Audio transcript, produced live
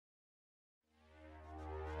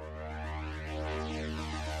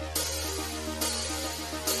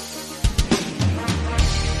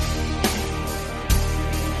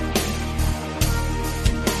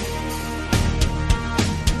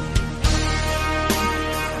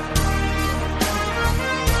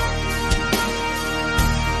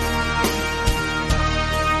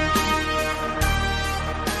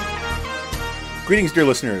Greetings, dear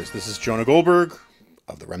listeners. This is Jonah Goldberg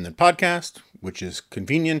of the Remnant Podcast, which is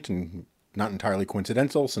convenient and not entirely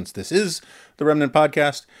coincidental since this is the Remnant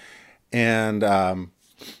Podcast, and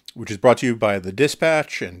which is brought to you by The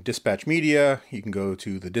Dispatch and Dispatch Media. You can go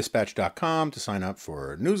to thedispatch.com to sign up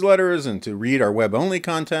for newsletters and to read our web-only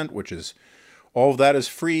content, which is all of that is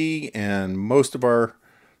free, and most of our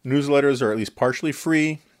newsletters are at least partially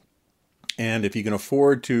free. And if you can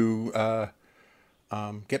afford to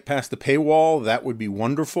get past the paywall, that would be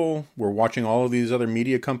wonderful. We're watching all of these other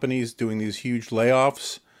media companies doing these huge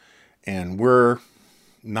layoffs, and we're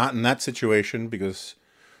not in that situation because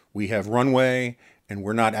we have runway and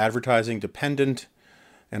we're not advertising dependent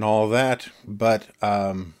and all of that. But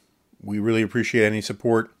we really appreciate any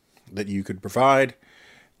support that you could provide.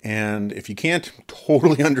 And if you can't,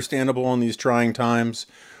 totally understandable in these trying times.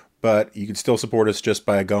 But you can still support us just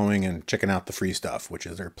by going and checking out the free stuff, which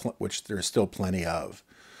there's still plenty of.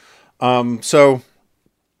 So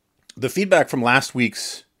the feedback from last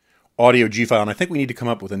week's audio G-file, and I think we need to come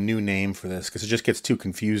up with a new name for this because it just gets too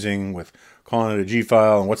confusing with calling it a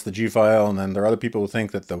G-file and what's the G-file, and then there are other people who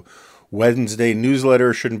think that the Wednesday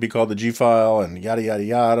newsletter shouldn't be called the G-file, and yada yada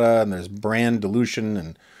yada, and there's brand dilution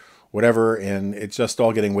and whatever, and it's just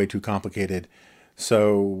all getting way too complicated.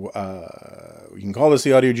 So we can call this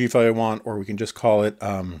the audio G-file you want, or we can just call it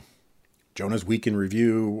Jonah's Week in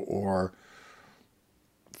Review or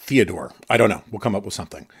Theodore. I don't know. We'll come up with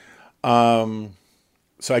something. So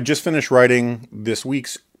I just finished writing this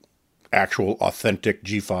week's actual authentic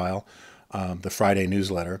G-file, the Friday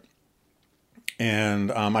newsletter.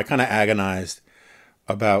 And I kind of agonized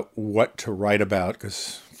about what to write about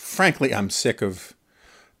because, frankly, I'm sick of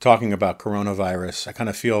talking about coronavirus. I kind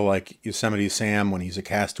of feel like Yosemite Sam when he's a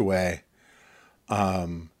castaway,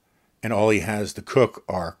 and all he has to cook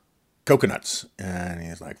are coconuts. And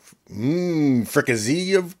he's like,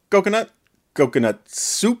 fricassee of coconut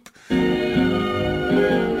soup.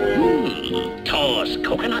 Toss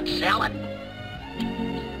coconut salad,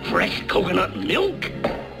 fresh coconut milk,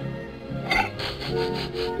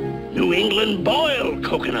 New England boiled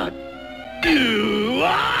coconut. Ew,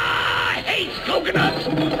 I hate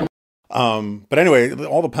coconuts. But anyway,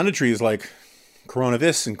 all the punditry is like Corona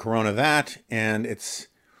this and Corona that, and it's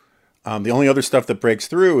the only other stuff that breaks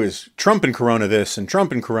through is Trump and Corona this and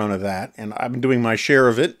Trump and Corona that, and I've been doing my share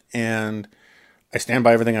of it, and I stand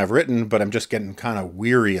by everything I've written, but I'm just getting kind of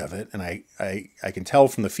weary of it, and I can tell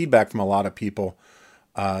from the feedback from a lot of people,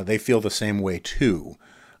 they feel the same way too.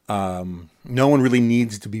 No one really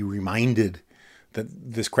needs to be reminded that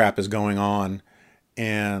this crap is going on.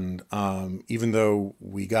 And even though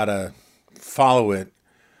we got to follow it,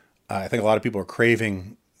 I think a lot of people are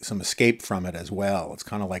craving some escape from it as well. It's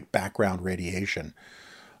kind of like background radiation.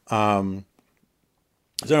 So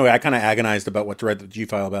anyway, I kind of agonized about what to write the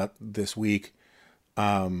G-file about this week.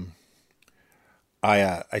 I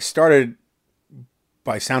started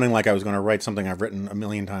by sounding like I was going to write something I've written a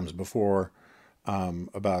million times before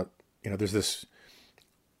about, there's this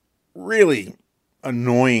really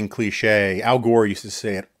annoying cliche. Al Gore used to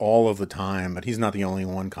say it all of the time, but he's not the only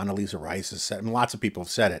one. Condoleezza Rice has said it, and lots of people have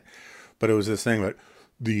said it. But it was this thing that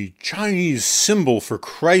the Chinese symbol for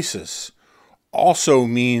crisis also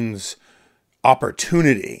means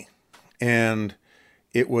opportunity. And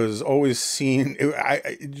it was always seen,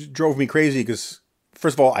 it drove me crazy because,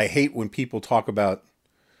 first of all, I hate when people talk about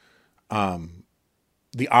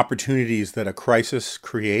the opportunities that a crisis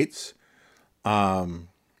creates.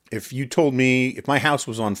 If you told me, if my house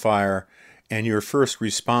was on fire and your first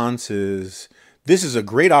response is, this is a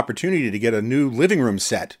great opportunity to get a new living room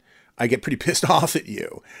set, I get pretty pissed off at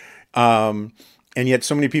you. And yet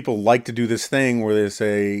so many people like to do this thing where they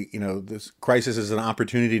say, this crisis is an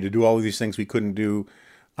opportunity to do all of these things we couldn't do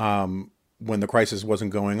when the crisis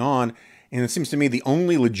wasn't going on. And it seems to me the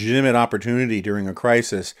only legitimate opportunity during a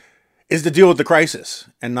crisis is to deal with the crisis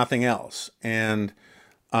and nothing else. And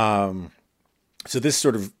so this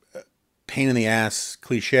sort of pain in the ass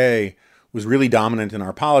cliche was really dominant in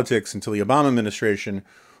our politics until the Obama administration,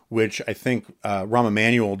 which I think Rahm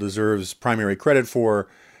Emanuel deserves primary credit for.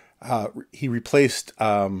 He replaced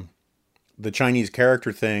the Chinese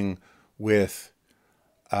character thing with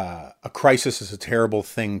a crisis is a terrible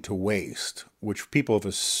thing to waste, which people of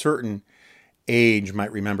a certain age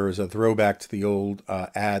might remember as a throwback to the old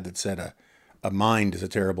ad that said a mind is a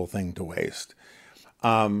terrible thing to waste.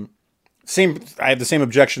 I have the same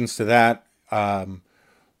objections to that,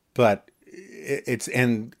 but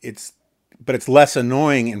it's less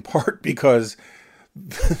annoying in part because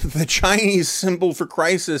the Chinese symbol for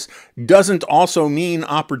crisis doesn't also mean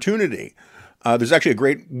opportunity. There's actually a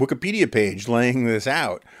great Wikipedia page laying this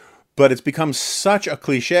out. But it's become such a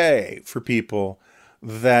cliche for people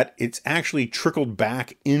that it's actually trickled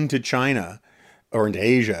back into China or into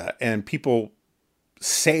Asia, and people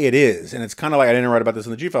say it is. And it's kind of like, I didn't write about this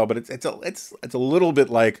in the G file, but it's a little bit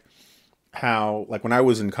like how, like when I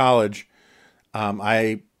was in college,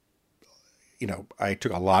 I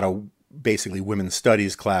took a lot of basically women's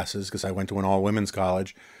studies classes because I went to an all women's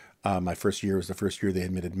college. My first year was the first year they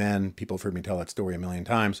admitted men. People have heard me tell that story a million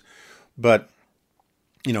times, but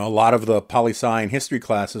a lot of the poli-sci and history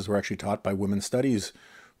classes were actually taught by women's studies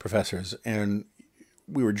professors. And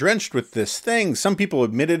we were drenched with this thing. Some people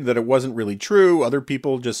admitted that it wasn't really true. Other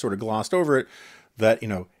people just sort of glossed over it, that,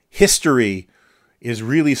 history is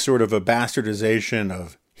really sort of a bastardization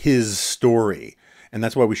of his story. And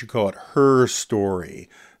that's why we should call it her story,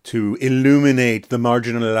 to illuminate the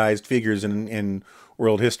marginalized figures in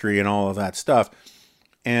world history and all of that stuff.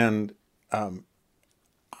 And,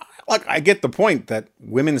 I get the point that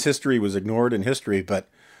women's history was ignored in history, but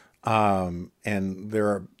and there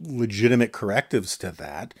are legitimate correctives to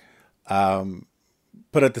that.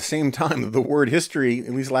 But at the same time, the word history,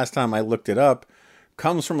 at least last time I looked it up,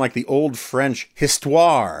 comes from like the old French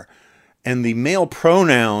histoire, and the male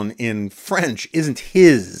pronoun in French isn't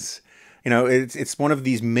his. It's one of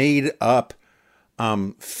these made up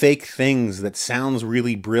fake things that sounds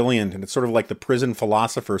really brilliant, and it's sort of like the prison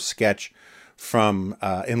philosopher sketch from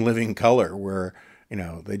In Living Color, where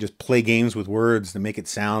they just play games with words to make it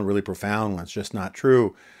sound really profound when it's just not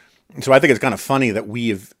true. So I think it's kind of funny that we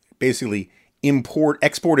have basically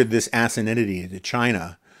exported this asininity to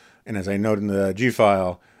China, and as I note in the G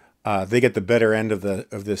file, they get the better end of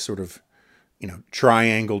this sort of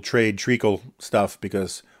triangle trade treacle stuff,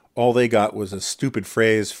 because all they got was a stupid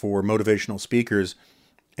phrase for motivational speakers,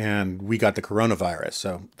 and we got the coronavirus.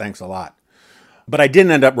 So thanks a lot. But I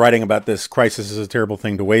didn't end up writing about this crisis is a terrible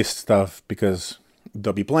thing to waste stuff, because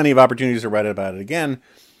there'll be plenty of opportunities to write about it again.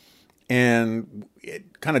 And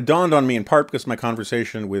it kind of dawned on me, in part because of my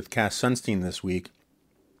conversation with Cass Sunstein this week,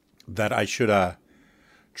 that I should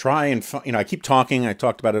try and, I keep talking. I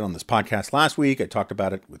talked about it on this podcast last week. I talked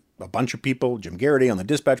about it with a bunch of people. Jim Garrity on the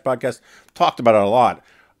Dispatch podcast talked about it a lot,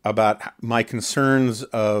 about my concerns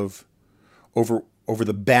over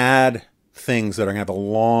the bad things that are going to have a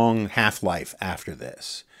long half-life after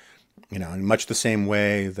this. In much the same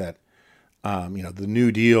way that, the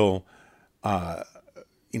New Deal,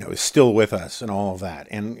 is still with us and all of that.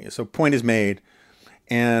 And so point is made.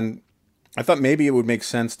 And I thought maybe it would make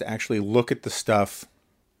sense to actually look at the stuff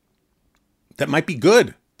that might be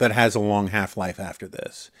good that has a long half-life after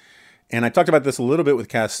this. And I talked about this a little bit with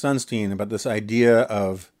Cass Sunstein, about this idea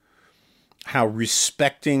of how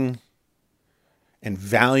respecting and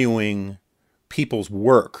valuing people's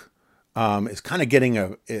work is kind of getting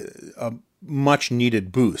a much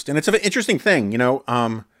needed boost. And it's an interesting thing.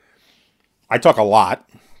 I talk a lot,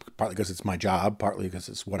 partly because it's my job, partly because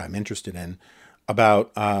it's what I'm interested in,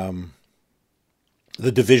 about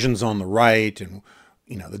the divisions on the right, and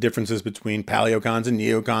the differences between paleocons and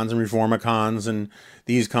neocons and reformicons and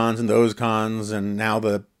these cons and those cons, and now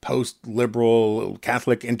the post-liberal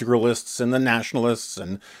Catholic integralists and the nationalists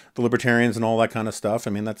and the libertarians and all that kind of stuff. I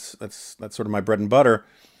mean, that's sort of my bread and butter.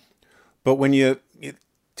 But when you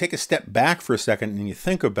take a step back for a second and you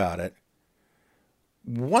think about it,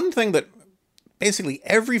 one thing that basically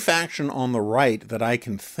every faction on the right that I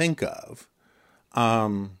can think of,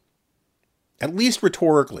 at least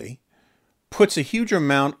rhetorically, puts a huge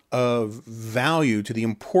amount of value to the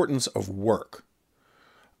importance of work.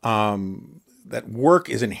 That work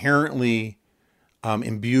is inherently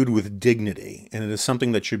imbued with dignity, and it is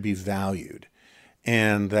something that should be valued.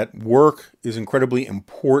 And that work is incredibly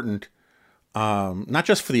important, not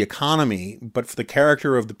just for the economy, but for the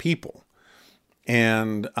character of the people.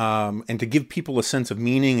 And to give people a sense of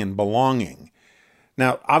meaning and belonging.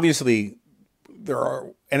 Now, obviously, there are,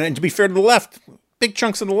 and to be fair to the left, big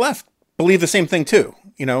chunks of the left believe the same thing too.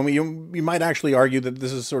 You might actually argue that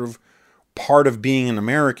this is sort of part of being an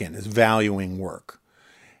American, is valuing work.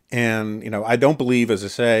 And, I don't believe, as I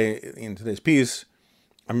say in today's piece,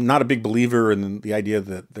 I'm not a big believer in the idea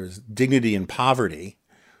that there's dignity in poverty,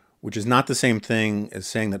 which is not the same thing as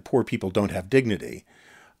saying that poor people don't have dignity.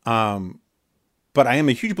 But I am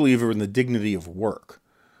a huge believer in the dignity of work.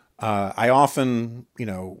 I often,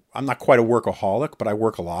 I'm not quite a workaholic, but I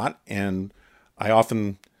work a lot. And I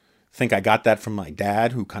often think I got that from my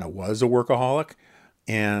dad, who kind of was a workaholic.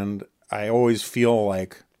 And I always feel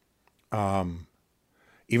like, even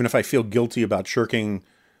if I feel guilty about shirking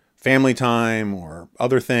family time or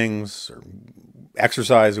other things or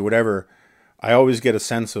exercise or whatever, I always get a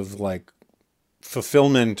sense of like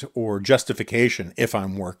fulfillment or justification if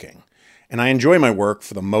I'm working. and I enjoy my work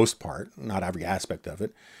for the most part, not every aspect of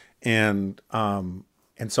it. And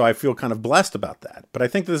so I feel kind of blessed about that. But I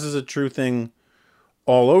think this is a true thing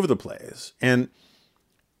all over the place. And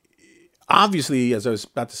obviously, as I was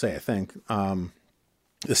about to say, I think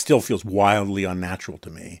this still feels wildly unnatural to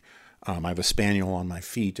me. I have a spaniel on my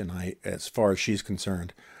feet, and as far as she's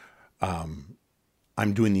concerned,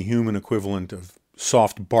 I'm doing the human equivalent of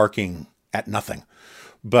soft barking at nothing.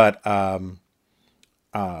 But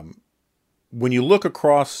when you look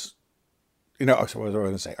across, so what was I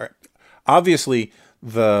going to say? All right. Obviously,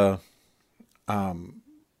 the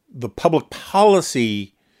public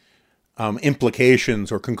policy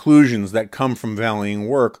implications or conclusions that come from valuing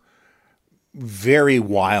work vary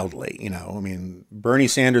wildly. Bernie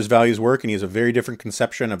Sanders values work, and he has a very different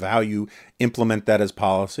conception of how you implement that as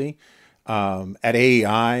policy. At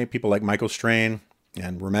AEI, people like Michael Strain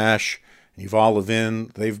and Ramesh and Yuval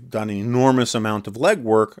Levin, they've done an enormous amount of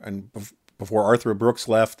legwork. And before Arthur Brooks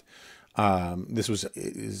left, this was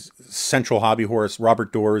his central hobby horse.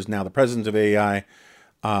 Robert Doar is now the president of AEI.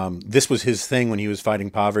 This was his thing when he was fighting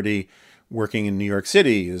poverty, working in New York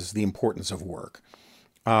City, is the importance of work.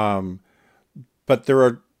 But there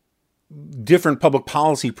are different public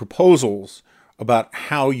policy proposals about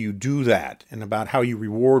how you do that and about how you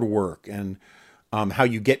reward work and how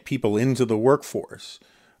you get people into the workforce.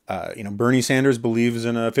 Bernie Sanders believes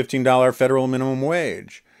in a $15 federal minimum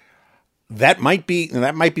wage. That might be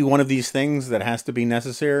one of these things that has to be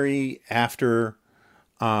necessary after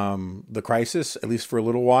the crisis, at least for a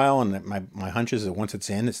little while. And my hunch is that once it's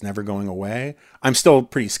in, it's never going away. I'm still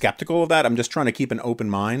pretty skeptical of that. I'm just trying to keep an open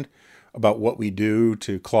mind about what we do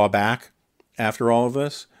to claw back after all of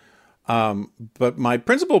this. But my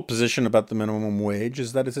principal position about the minimum wage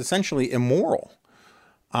is that it's essentially immoral.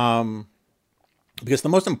 Because the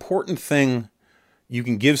most important thing you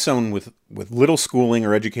can give someone with little schooling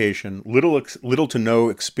or education, little to no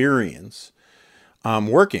experience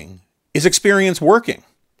working, is experience working.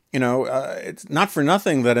 It's not for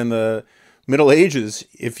nothing that in the Middle Ages,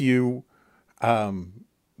 if you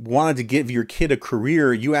wanted to give your kid a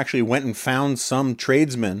career, you actually went and found some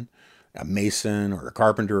tradesman, a mason or a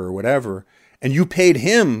carpenter or whatever, and you paid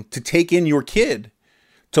him to take in your kid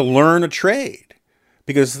to learn a trade.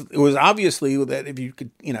 Because it was obviously that if you could,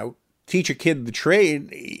 teach a kid the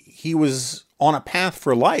trade, he was on a path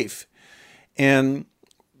for life. And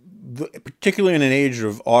particularly in an age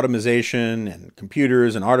of automation and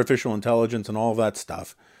computers and artificial intelligence and all of that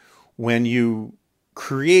stuff, when you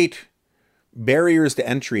create barriers to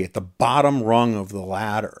entry at the bottom rung of the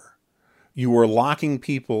ladder, you are locking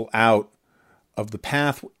people out of the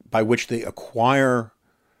path by which they acquire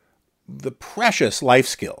the precious life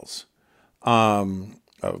skills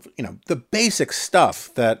of the basic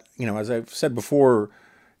stuff that, as I've said before,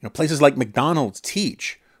 places like McDonald's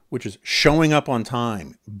teach, which is showing up on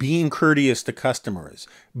time, being courteous to customers,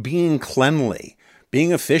 being cleanly,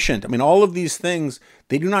 being efficient. All of these things,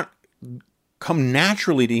 they do not come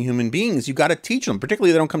naturally to human beings. You got to teach them.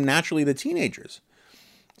 Particularly, they don't come naturally to teenagers.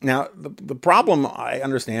 Now, the problem I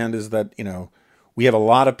understand is that, we have a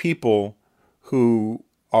lot of people who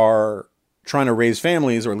are trying to raise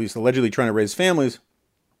families, or at least allegedly trying to raise families,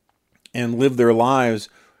 and live their lives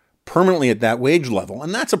permanently at that wage level.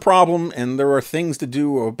 And that's a problem, and there are things to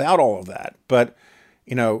do about all of that. But,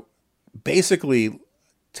 basically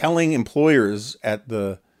telling employers at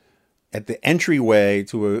the entryway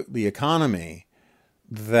to the economy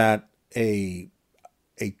that a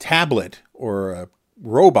tablet or a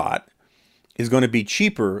robot is going to be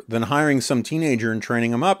cheaper than hiring some teenager and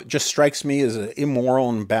training them up, it just strikes me as an immoral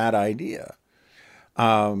and bad idea.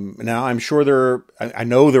 Now, I'm sure I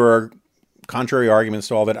know there are contrary arguments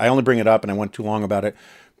to all that. I only bring it up, and I went too long about it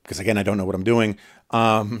because, again, I don't know what I'm doing.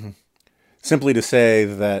 Simply to say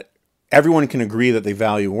that everyone can agree that they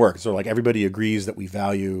value work. So, everybody agrees that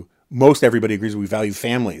most everybody agrees we value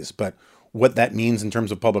families, but what that means in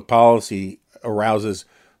terms of public policy arouses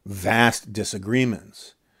vast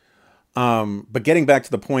disagreements. But getting back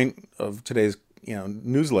to the point of today's,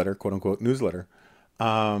 newsletter, quote unquote newsletter,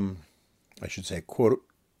 I should say quote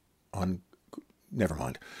on, never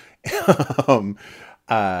mind,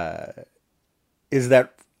 is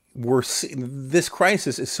that this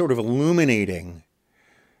crisis is sort of illuminating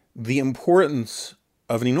the importance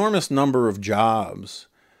of an enormous number of jobs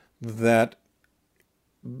that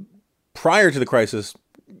prior to the crisis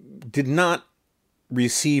did not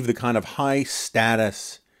receive the kind of high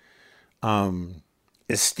status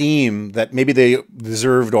esteem that maybe they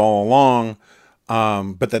deserved all along,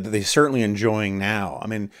 but that they're certainly enjoying now.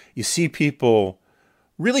 You see people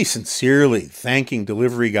really sincerely thanking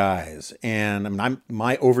delivery guys, and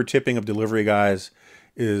my over-tipping of delivery guys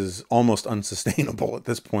is almost unsustainable at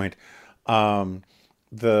this point.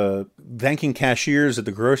 The thanking cashiers at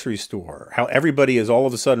the grocery store, how everybody is all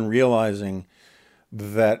of a sudden realizing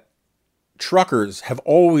that truckers have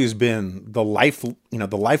always been the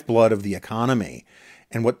lifeblood of the economy,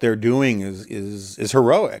 and what they're doing is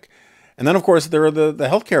heroic. And then, of course, there are the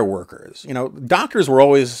healthcare workers. Doctors were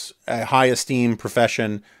always a high esteemed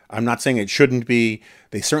profession. I'm not saying it shouldn't be.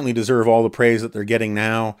 They certainly deserve all the praise that they're getting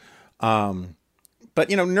now. But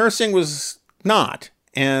nursing was not,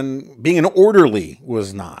 and being an orderly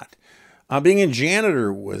was not. Being a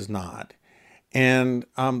janitor was not. And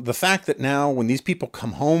the fact that now when these people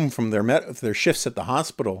come home from their shifts at the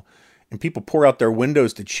hospital and people pour out their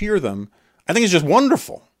windows to cheer them, I think it's just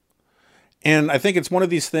wonderful. And I think it's one of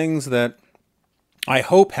these things that I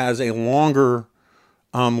hope has a longer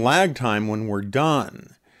lag time when we're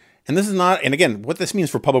done. And this is not, and again, what this means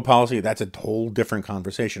for public policy, that's a whole different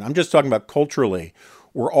conversation. I'm just talking about culturally.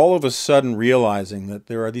 We're all of a sudden realizing that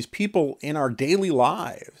there are these people in our daily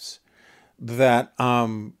lives that,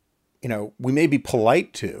 we may be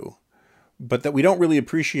polite to, but that we don't really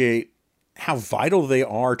appreciate how vital they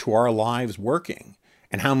are to our lives working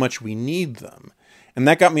and how much we need them. And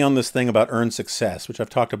that got me on this thing about earned success, which I've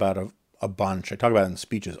talked about a bunch. I talk about it in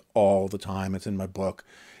speeches all the time. It's in my book.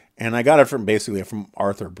 And I got it from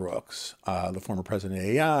Arthur Brooks, the former president of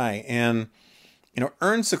AI. And,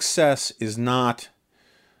 earned success is not,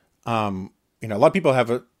 a lot of people have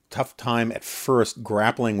a tough time at first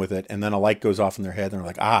grappling with it. And then a light goes off in their head and they're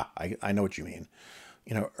like, I know what you mean.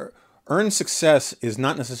 Earned success is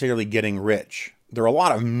not necessarily getting rich. There are a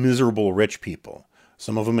lot of miserable rich people.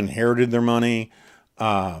 Some of them inherited their money.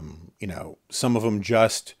 Some of them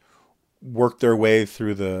just worked their way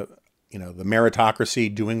through the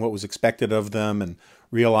meritocracy, doing what was expected of them, and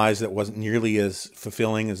realized that it wasn't nearly as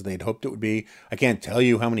fulfilling as they'd hoped it would be. I can't tell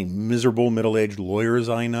you how many miserable middle-aged lawyers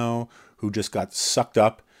I know who just got sucked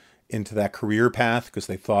up into that career path because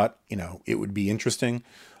they thought, it would be interesting.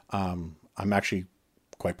 I'm actually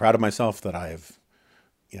quite proud of myself that I've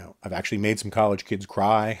actually made some college kids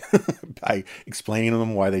cry by explaining to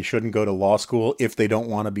them why they shouldn't go to law school if they don't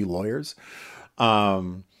want to be lawyers.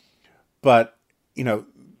 But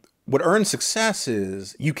what earned success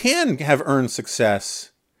is, you can have earned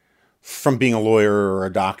success from being a lawyer or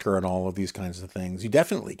a doctor and all of these kinds of things. You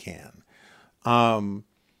definitely can.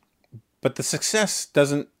 But the success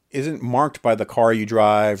isn't marked by the car you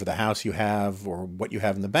drive or the house you have or what you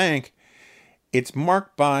have in the bank. It's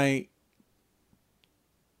marked by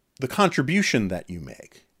the contribution that you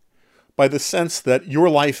make, by the sense that your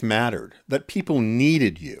life mattered, that people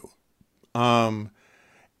needed you. And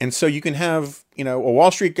so you can have, a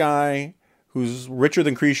Wall Street guy who's richer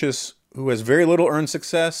than Croesus, who has very little earned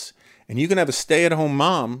success, and you can have a stay-at-home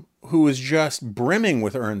mom who is just brimming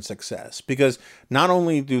with earned success, because not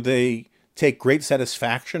only do they take great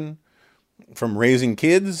satisfaction from raising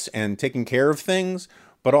kids and taking care of things,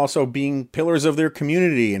 but also being pillars of their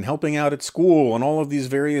community and helping out at school and all of these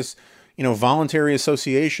various, voluntary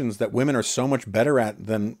associations that women are so much better at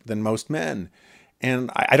than most men. And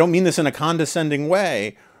I don't mean this in a condescending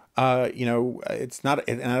way. It's not,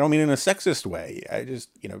 and I don't mean in a sexist way. I just,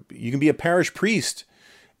 you can be a parish priest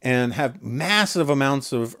and have massive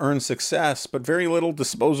amounts of earned success, but very little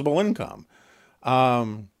disposable income.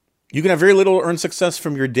 You can have very little earned success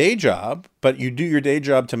from your day job, but you do your day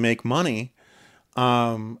job to make money.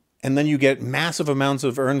 And then you get massive amounts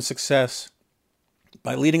of earned success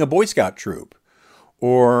by leading a Boy Scout troop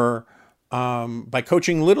or by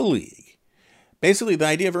coaching Little League. Basically, the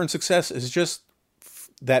idea of earned success is just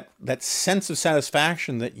that sense of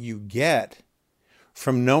satisfaction that you get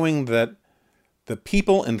from knowing that the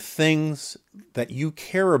people and things that you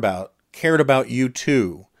care about cared about you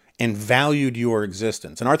too and valued your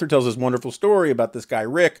existence. And Arthur tells this wonderful story about this guy,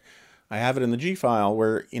 Rick. I have it in the G file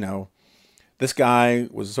where, this guy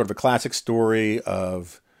was sort of a classic story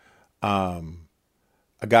of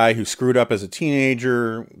a guy who screwed up as a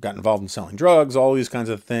teenager, got involved in selling drugs, all these kinds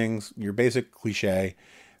of things. Your basic cliche,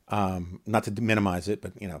 not to minimize it,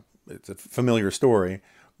 but it's a familiar story.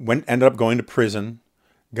 Ended up going to prison,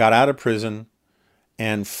 got out of prison,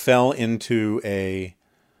 and fell into and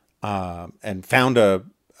found a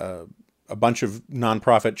bunch of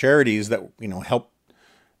nonprofit charities that help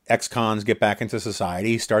ex-cons get back into society.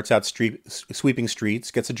 He starts out sweeping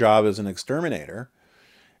streets, gets a job as an exterminator.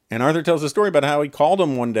 And Arthur tells a story about how he called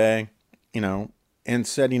him one day, and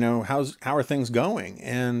said, how are things going?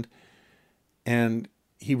 And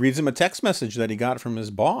he reads him a text message that he got from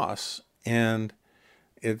his boss. And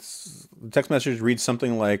the text message reads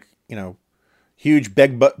something like, huge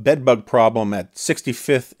bedbug problem at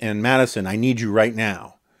 65th and Madison. I need you right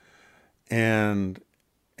now. And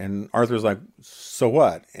And Arthur's like, so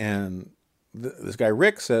what? And this guy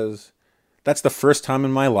Rick says, that's the first time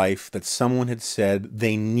in my life that someone had said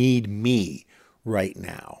they need me right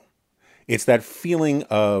now. It's that feeling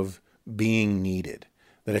of being needed,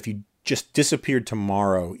 that if you just disappeared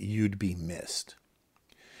tomorrow, you'd be missed.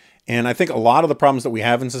 And I think a lot of the problems that we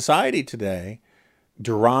have in society today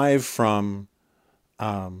derive from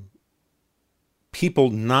people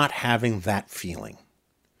not having that feeling.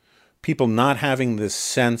 People not having this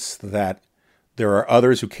sense that there are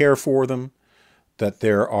others who care for them, that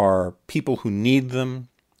there are people who need them,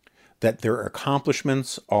 that their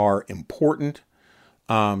accomplishments are important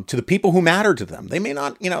to the people who matter to them. They may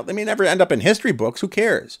not, they may never end up in history books. Who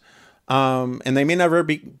cares? And they may never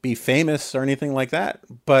be famous or anything like that.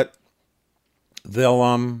 But they'll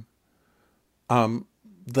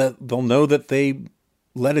know that they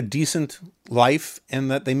led a decent life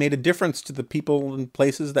and that they made a difference to the people and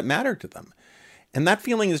places that matter to them. And that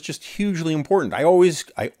feeling is just hugely important.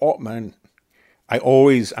 I'm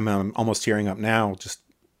almost tearing up now just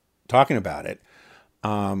talking about it.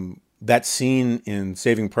 That scene in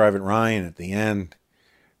Saving Private Ryan at the end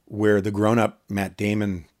where the grown-up Matt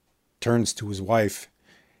Damon turns to his wife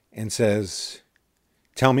and says,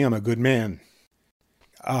 "Tell me I'm a good man."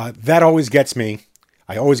 That always gets me.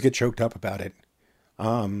 I always get choked up about it.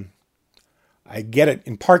 I get it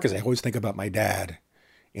in part because I always think about my dad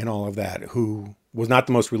and all of that, who was not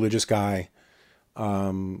the most religious guy,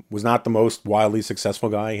 was not the most wildly successful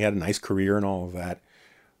guy. He had a nice career and all of that.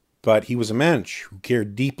 But he was a mensch who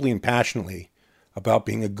cared deeply and passionately about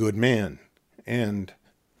being a good man. And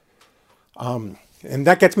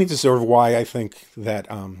that gets me to sort of why I think that,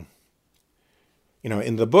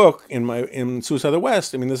 in the book, in Suicide of the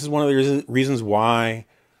West, this is one of the reasons why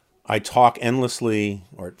I talk endlessly,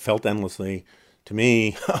 or it felt endlessly to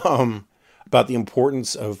me, about the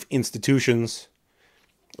importance of institutions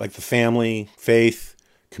like the family, faith,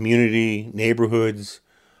 community, neighborhoods,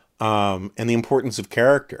 and the importance of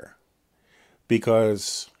character.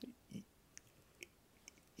 Because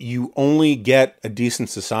you only get a decent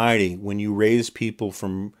society when you raise people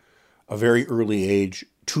from a very early age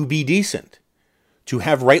to be decent, to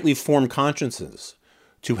have rightly formed consciences,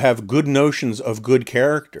 to have good notions of good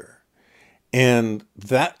character. And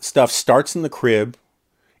that stuff starts in the crib.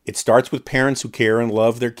 It starts with parents who care and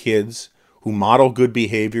love their kids, who model good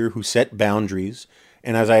behavior, who set boundaries.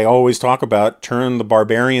 And as I always talk about, turn the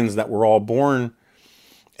barbarians that were all born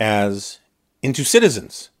as into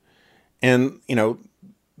citizens. And,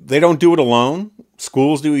 they don't do it alone.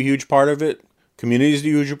 Schools do a huge part of it. Communities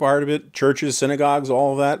do a huge part of it. Churches, synagogues,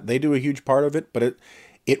 all of that, they do a huge part of it. But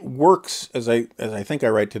it works, as I think I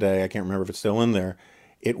write today, I can't remember if it's still in there,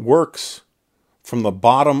 it works from the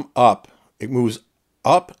bottom up. It moves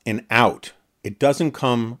up and out. It doesn't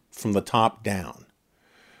come from the top down.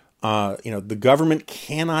 The government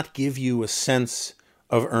cannot give you a sense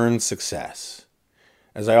of earned success.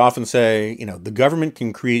 As I often say, the government can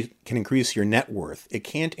increase your net worth. It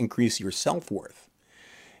can't increase your self-worth.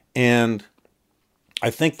 And I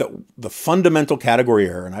think that the fundamental category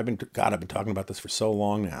error, and I've been talking about this for so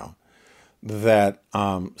long now, that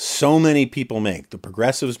so many people make, the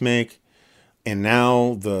progressives make, and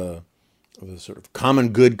now the sort of common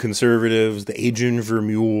good conservatives, the Adrian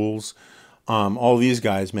Vermeules, all these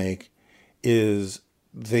guys make, is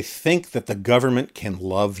they think that the government can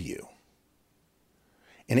love you.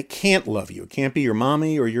 And it can't love you. It can't be your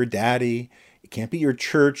mommy or your daddy. It can't be your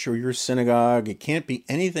church or your synagogue. It can't be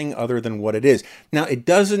anything other than what it is. Now, it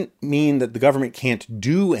doesn't mean that the government can't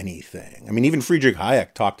do anything. Even Friedrich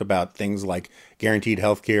Hayek talked about things like guaranteed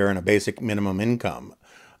health care and a basic minimum income.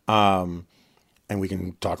 And we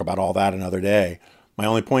can talk about all that another day. My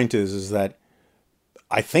only point is that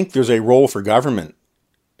I think there's a role for government,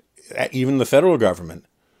 even the federal government,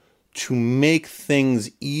 to make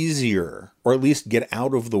things easier, or at least get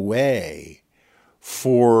out of the way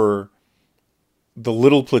for the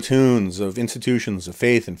little platoons of institutions of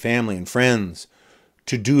faith and family and friends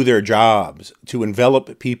to do their jobs, to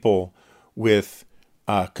envelop people with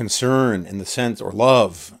concern in the sense, or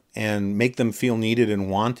love, and make them feel needed and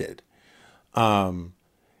wanted. The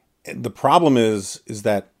problem is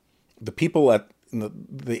that the people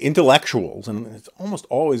the intellectuals, and it's almost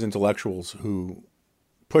always intellectuals who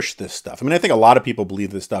push this stuff. I think a lot of people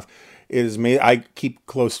believe this stuff. I keep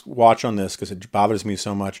close watch on this because it bothers me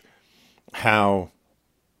so much, how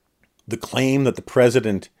the claim that the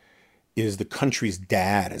president is the country's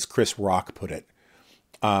dad, as Chris Rock put it,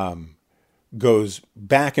 goes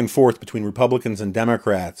back and forth between Republicans and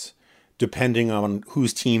Democrats, depending on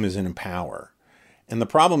whose team is in power. And the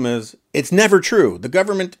problem is, it's never true. The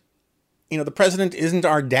government, the president isn't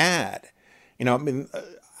our dad.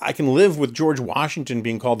 I can live with George Washington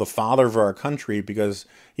being called the father of our country because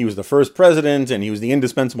he was the first president and he was the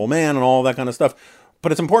indispensable man and all that kind of stuff.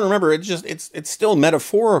 But it's important to remember, it's still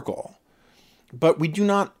metaphorical. But we do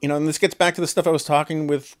not, and this gets back to the stuff I was talking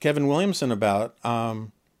with Kevin Williamson about.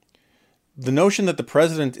 The notion that the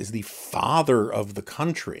president is the father of the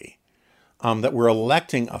country, that we're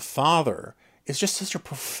electing a father, is just such a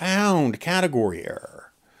profound category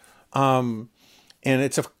error. And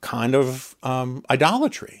it's a kind of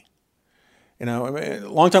idolatry.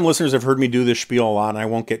 Longtime listeners have heard me do this spiel a lot, and I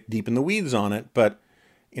won't get deep in the weeds on it. But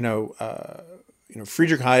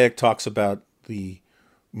Friedrich Hayek talks about the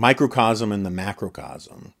microcosm and the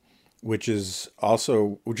macrocosm, which is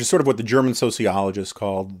sort of what the German sociologists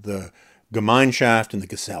called the Gemeinschaft and the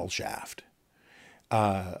Gesellschaft.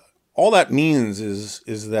 All that means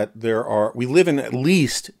is that we live in at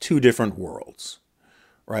least two different worlds,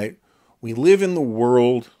 right? We live in the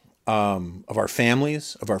world of our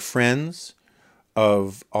families, of our friends,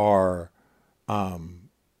 of our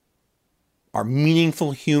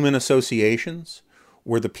meaningful human associations,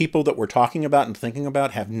 where the people that we're talking about and thinking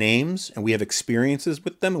about have names, and we have experiences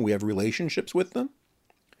with them, and we have relationships with them.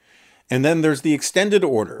 And then there's the extended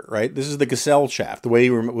order, right? This is the Gesellschaft. The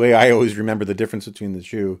way I always remember the difference between the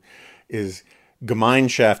two is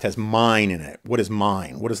Gemeinschaft has mine in it. What is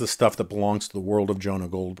mine? What is the stuff that belongs to the world of Jonah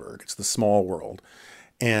Goldberg? It's the small world.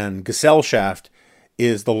 And Gesellschaft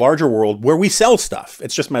is the larger world where we sell stuff.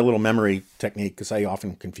 It's just my little memory technique because I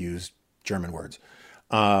often confuse German words.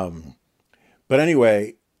 But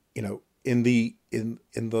anyway, in the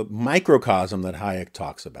microcosm that Hayek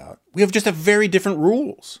talks about, we have very different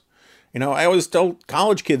rules. I always tell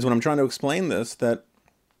college kids when I'm trying to explain this that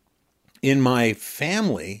in my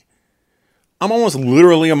family, I'm almost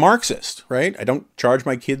literally a Marxist, right? I don't charge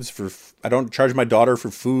my daughter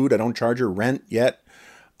for food. I don't charge her rent yet.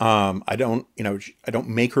 I don't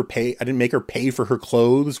make her pay. I didn't make her pay for her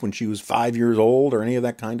clothes when she was 5 years old or any of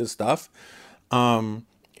that kind of stuff.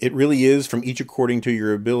 It really is from each according to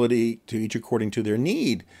your ability to each according to their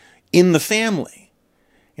need in the family.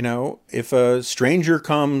 If a stranger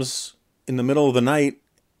comes in the middle of the night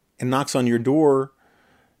and knocks on your door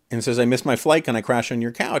and says, I missed my flight, can I crash on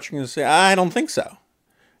your couch? You're going to say, I don't think so.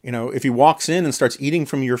 If he walks in and starts eating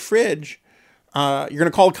from your fridge, you're going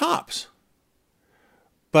to call the cops.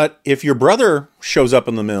 But if your brother shows up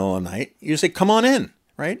in the middle of the night, you say, come on in,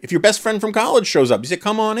 right? If your best friend from college shows up, you say,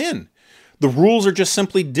 come on in. The rules are just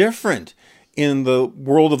simply different in the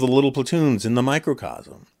world of the little platoons, in the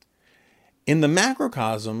microcosm. In the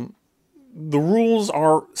macrocosm, the rules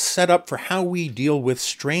are set up for how we deal with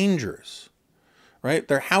strangers, right?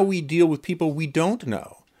 They're how we deal with people we don't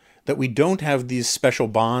know, that we don't have these special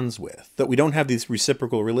bonds with, that we don't have these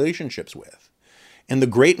reciprocal relationships with. And the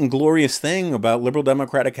great and glorious thing about liberal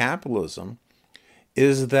democratic capitalism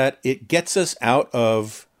is that it gets us out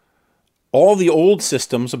of all the old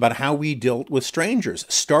systems about how we dealt with strangers,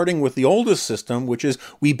 starting with the oldest system, which is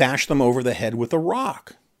we bash them over the head with a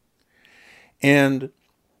rock. And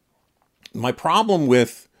my problem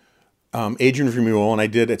with Adrian Vermeule,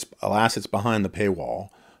 and it's behind the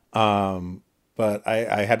paywall, but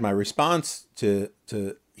I had my response to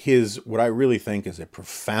his, what I really think is a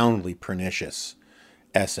profoundly pernicious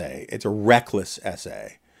essay. It's a reckless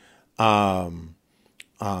essay. I'm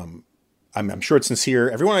sure it's sincere.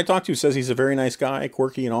 Everyone I talk to says he's a very nice guy,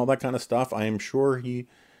 quirky and all that kind of stuff. I am sure he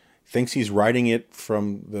thinks he's writing it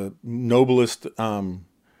from the noblest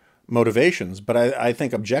motivations, but I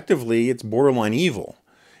think objectively it's borderline evil.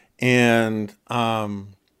 And, what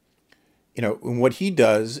he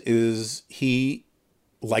does is he,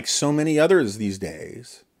 like so many others these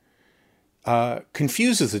days,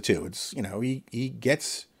 confuses the two. It's, he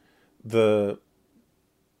gets the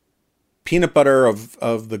peanut butter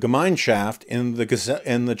of the Gemeinschaft in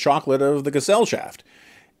the chocolate of the Gesellschaft.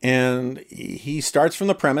 And he starts from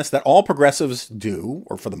the premise that all progressives do,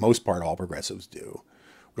 or for the most part, all progressives do,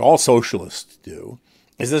 what all socialists do,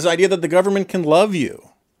 is this idea that the government can love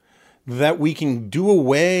you, that we can do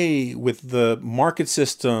away with the market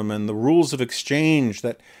system and the rules of exchange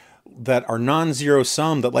that are non-zero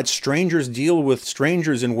sum, that let strangers deal with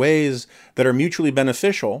strangers in ways that are mutually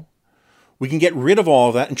beneficial. We can get rid of all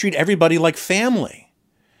of that and treat everybody like family.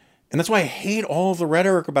 And that's why I hate all of the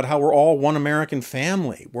rhetoric about how we're all one American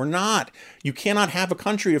family. We're not. You cannot have a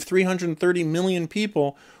country of 330 million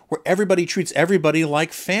people where everybody treats everybody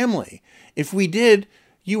like family. If we did,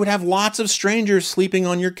 you would have lots of strangers sleeping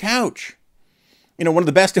on your couch. One of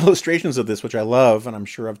the best illustrations of this, which I love, and I'm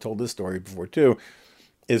sure I've told this story before too,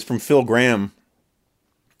 is from Phil Gramm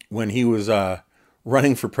when he was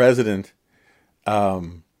running for president.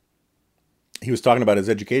 he was talking about his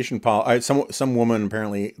education policy. Some woman,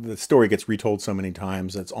 apparently, the story gets retold so many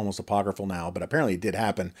times it's almost apocryphal now, but apparently it did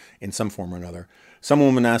happen in some form or another. Some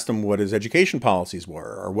woman asked him what his education policies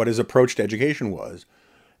were or what his approach to education was.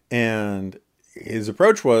 And his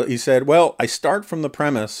approach was, he said, well, I start from the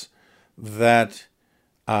premise that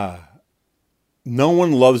no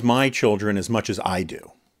one loves my children as much as I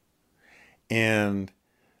do. And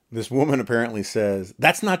this woman apparently says,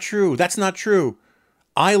 that's not true. That's not true.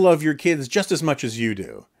 I love your kids just as much as you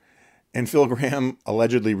do. And Phil Graham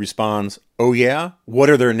allegedly responds, oh yeah? What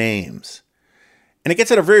are their names? And it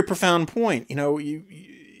gets at a very profound point. You know,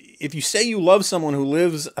 if you say you love someone who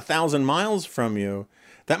lives 1,000 miles from you,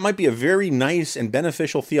 that might be a very nice and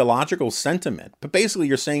beneficial theological sentiment. But basically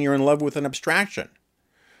you're saying you're in love with an abstraction.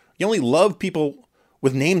 You only love people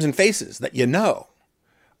with names and faces that you know.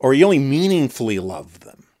 Or you only meaningfully love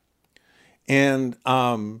them. And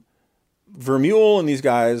Vermeule and these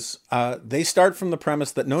guys, they start from the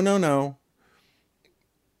premise that no.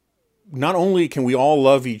 Not only can we all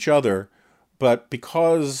love each other, but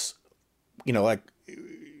because we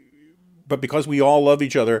all love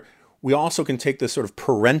each other, we also can take this sort of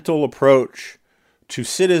parental approach to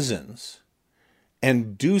citizens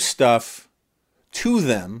and do stuff to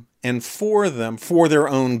them and for them for their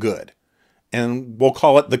own good. And we'll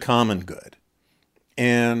call it the common good.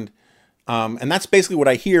 And that's basically what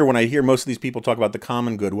I hear when I hear most of these people talk about the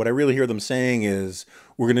common good. What I really hear them saying is,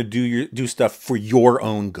 we're going to do stuff for your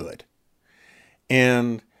own good.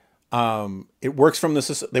 And it works from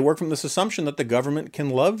they work from this assumption that the government can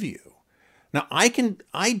love you. Now, I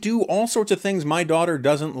do all sorts of things my daughter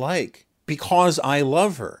doesn't like because I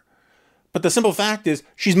love her. But the simple fact is,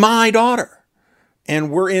 she's my daughter.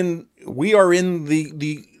 And we are in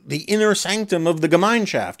the inner sanctum of the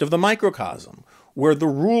Gemeinschaft, of the microcosm, where the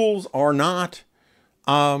rules are not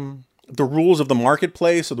the rules of the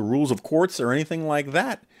marketplace or the rules of courts or anything like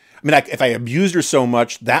that. I mean, if I abused her so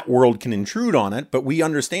much, that world can intrude on it, but we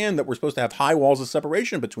understand that we're supposed to have high walls of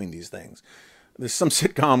separation between these things. There's some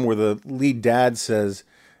sitcom where the lead dad says,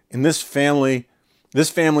 in this family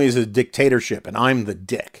is a dictatorship and I'm the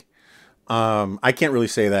dick. I can't really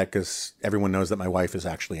say that because everyone knows that my wife is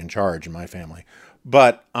actually in charge in my family.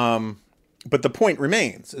 But the point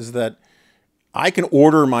remains is that I can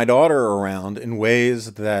order my daughter around in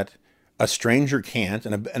ways that a stranger can't,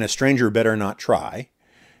 and a stranger better not try.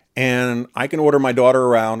 And I can order my daughter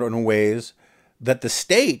around in ways that the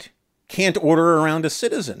state can't order around a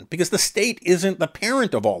citizen, because the state isn't the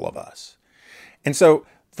parent of all of us. And so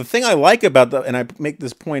the thing I like about and I make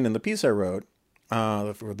this point in the piece I wrote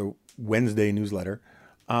for the Wednesday newsletter,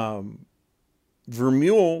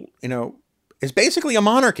 Vermeule, is basically a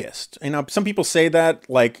monarchist. Some people say that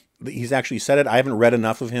like he's actually said it. I haven't read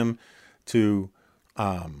enough of him to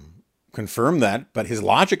confirm that, but his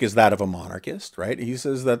logic is that of a monarchist, right? He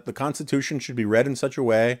says that the Constitution should be read in such a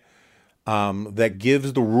way that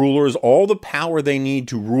gives the rulers all the power they need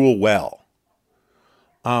to rule well.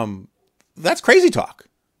 That's crazy talk.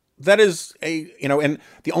 That is and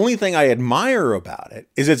the only thing I admire about it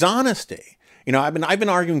is its honesty. I've been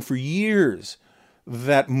arguing for years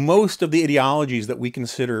that most of the ideologies that we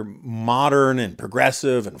consider modern and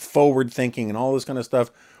progressive and forward thinking and all this kind of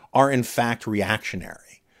stuff are in fact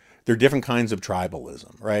reactionary. There are different kinds of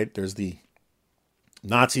tribalism, right? There's the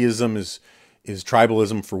Nazism is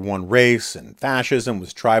tribalism for one race, and fascism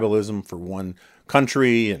was tribalism for one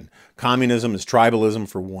country, and communism is tribalism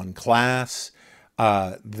for one class.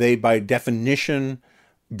 They, by definition,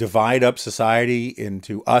 divide up society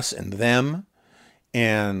into us and them,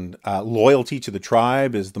 and loyalty to the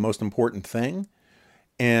tribe is the most important thing.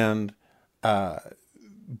 And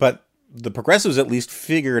but the progressives at least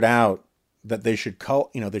figured out that they should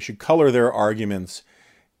color their arguments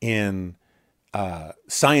in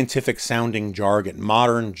scientific sounding jargon,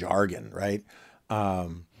 modern jargon, right?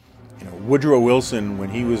 Woodrow Wilson, when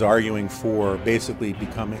he was arguing for basically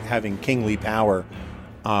having kingly power,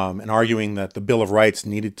 and arguing that the Bill of Rights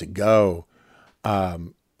needed to go,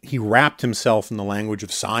 he wrapped himself in the language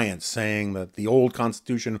of science, saying that the old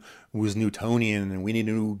Constitution was Newtonian and we need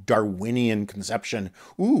a new Darwinian conception.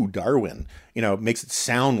 Ooh, Darwin. Makes it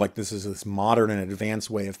sound like this is this modern and advanced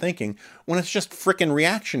way of thinking when it's just frickin'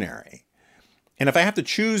 reactionary. And if I have to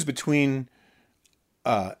choose between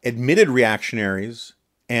admitted reactionaries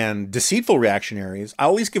and deceitful reactionaries, I'll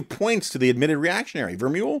at least give points to the admitted reactionary.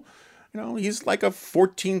 Vermeule, he's like a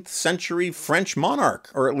 14th century French monarch,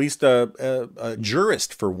 or at least a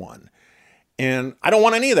jurist for one. And I don't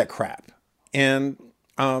want any of that crap. And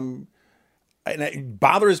it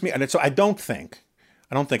bothers me. And so I don't think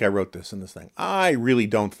I wrote this in this thing. I really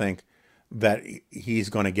don't think that he's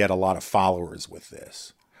going to get a lot of followers with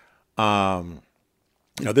this.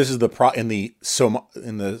 This is in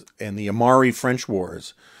the Amari French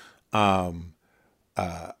Wars. I'm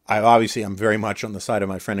very much on the side of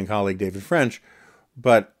my friend and colleague David French,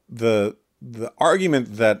 but the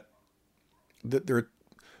argument that there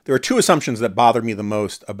are two assumptions that bother me the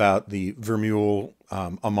most about the Vermeule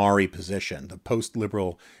Amari position, the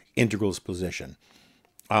post-liberal integralist position.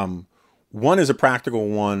 One is a practical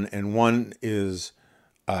one, and one is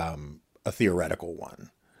a theoretical one.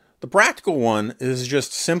 The practical one is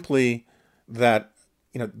just simply that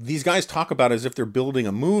these guys talk about it as if they're building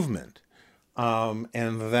a movement, and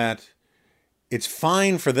that it's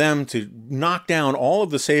fine for them to knock down all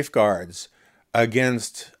of the safeguards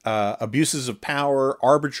against abuses of power,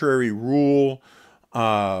 arbitrary rule,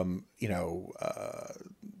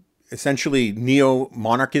 essentially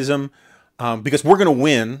neo-monarchism, because we're going to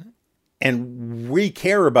win, and we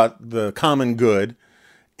care about the common good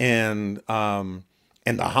and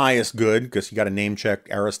the highest good, because you got to name check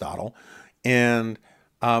Aristotle, and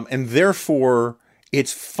therefore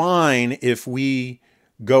it's fine if we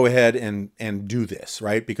go ahead and do this,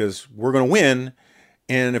 right? Because we're going to win,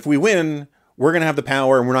 and if we win, we're going to have the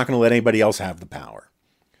power, and we're not going to let anybody else have the power.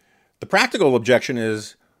 The practical objection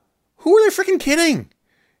is, who are they freaking kidding?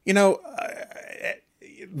 The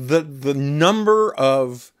number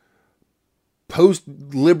of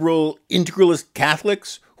post-liberal integralist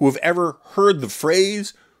Catholics who have ever heard the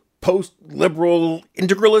phrase post-liberal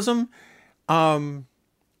integralism,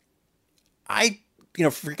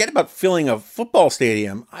 forget about filling a football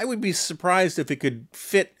stadium. I would be surprised if it could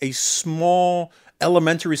fit a small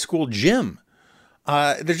elementary school gym.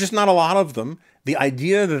 There's just not a lot of them. The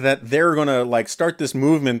idea that they're going to start this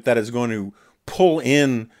movement that is going to pull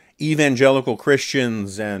in evangelical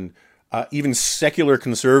Christians and even secular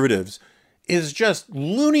conservatives is just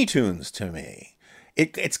Looney Tunes to me.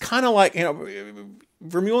 It's kind of like,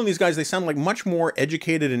 Vermeule and these guys, they sound like much more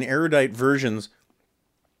educated and erudite versions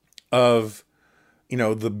of,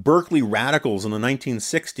 the Berkeley radicals in the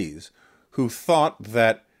 1960s who thought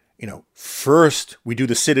that, first we do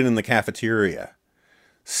the sit-in in the cafeteria.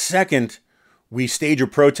 Second, we stage a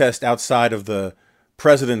protest outside of the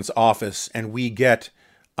president's office and we get,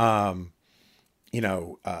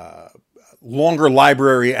 longer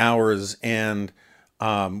library hours, and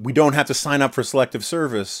we don't have to sign up for selective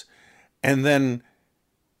service. And then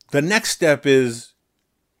the next step is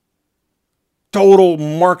total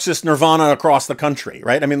Marxist nirvana across the country,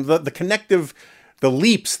 right? I mean, the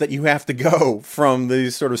leaps that you have to go from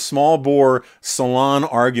these sort of small bore salon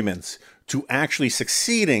arguments to actually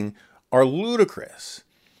succeeding are ludicrous.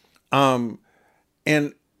 And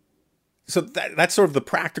so that's sort of the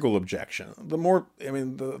practical objection. The more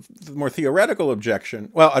theoretical objection,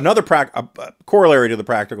 well, another corollary to the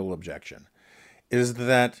practical objection is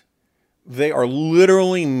that they are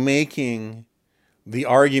literally making the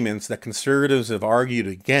arguments that conservatives have argued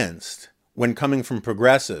against when coming from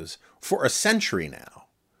progressives for a century now.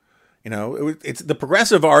 It's the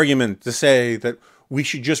progressive argument to say that we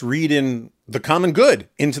should just read in the common good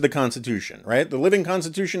into the Constitution, right? The living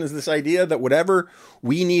Constitution is this idea that whatever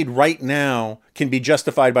we need right now can be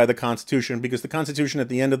justified by the Constitution, because the Constitution at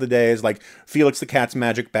the end of the day is like Felix the Cat's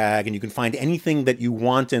magic bag, and you can find anything that you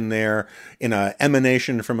want in there in a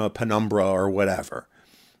emanation from a penumbra or whatever.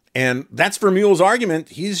 And that's Vermeule's argument.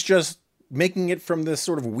 He's just making it from this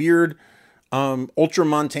sort of weird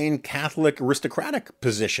ultramontane Catholic aristocratic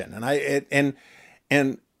position.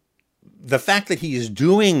 And the fact that he is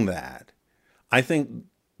doing that, I think,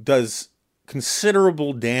 does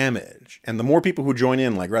considerable damage. And the more people who join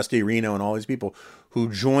in, like Rusty Reno and all these people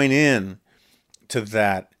who join in to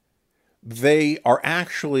that, they are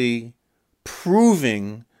actually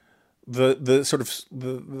proving the sort of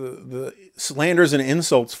the slanders and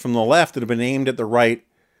insults from the left that have been aimed at the right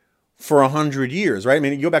for 100 years, right? I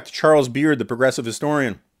mean, you go back to Charles Beard, the progressive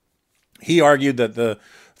historian. He argued that the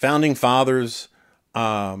founding fathers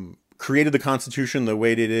created the Constitution the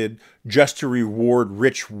way they did just to reward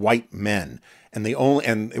rich white men, and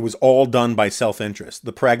it was all done by self-interest.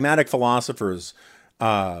 The pragmatic philosophers,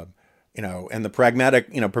 and the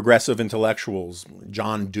pragmatic, progressive intellectuals,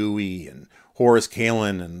 John Dewey and Horace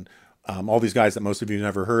Kalin and all these guys that most of you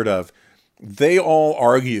never heard of, they all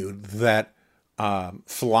argued that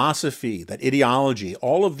philosophy, that ideology,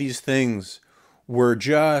 all of these things were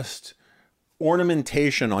just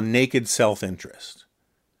ornamentation on naked self-interest.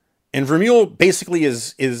 And Vermeule basically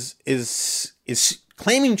is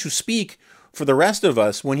claiming to speak for the rest of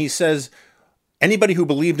us when he says anybody who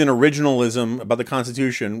believed in originalism about the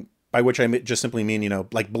Constitution, by which I just simply mean,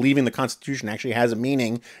 like believing the Constitution actually has a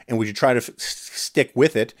meaning and we should try to stick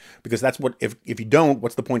with it, because that's what, if you don't,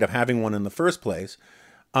 what's the point of having one in the first place?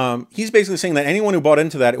 He's basically saying that anyone who bought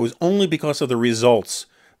into that, it was only because of the results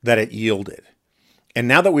that it yielded. And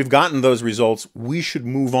now that we've gotten those results, we should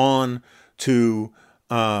move on to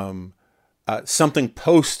something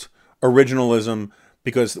post-originalism,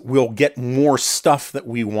 because we'll get more stuff that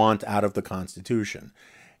we want out of the Constitution.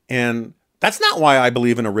 And that's not why I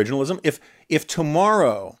believe in originalism. If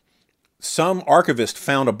tomorrow some archivist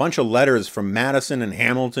found a bunch of letters from Madison and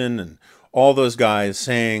Hamilton and all those guys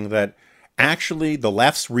saying that actually the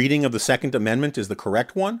left's reading of the Second Amendment is the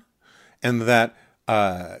correct one, and that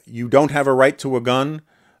you don't have a right to a gun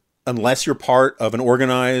unless you're part of an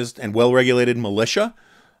organized and well-regulated militia,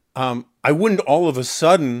 I wouldn't all of a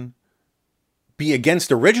sudden be against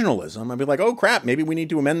originalism. I'd be like, oh crap, maybe we need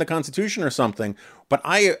to amend the Constitution or something. But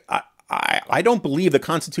I don't believe that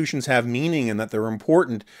constitutions have meaning and that they're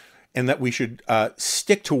important, and that we should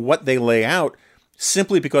stick to what they lay out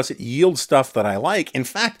simply because it yields stuff that I like. In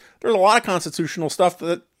fact, there's a lot of constitutional stuff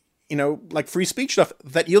that, like free speech stuff,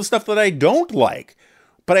 that yields stuff that I don't like.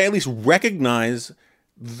 But I at least recognize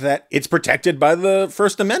that it's protected by the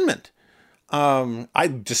First Amendment.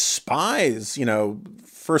 I despise,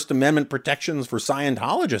 First Amendment protections for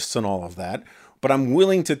Scientologists and all of that, but I'm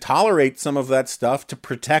willing to tolerate some of that stuff to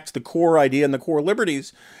protect the core idea and the core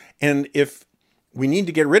liberties. And if we need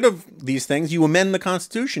to get rid of these things, you amend the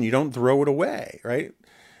Constitution. You don't throw it away, right?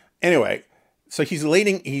 Anyway, so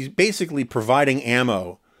he's basically providing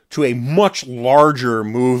ammo to a much larger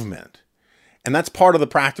movement. And that's part of the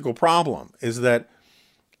practical problem, is that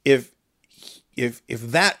if the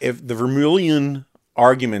Vermeulen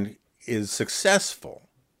argument is successful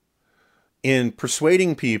in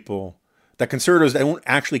persuading people that conservatives don't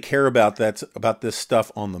actually care about this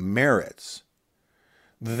stuff on the merits,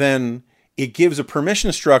 then it gives a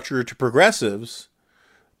permission structure to progressives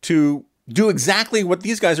to do exactly what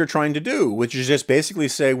these guys are trying to do, which is just basically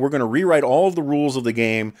say, we're going to rewrite all of the rules of the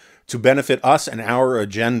game to benefit us and our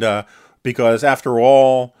agenda, because after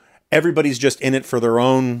all, everybody's just in it for their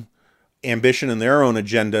own ambition and their own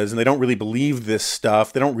agendas, and they don't really believe this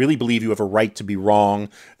stuff. They don't really believe you have a right to be wrong.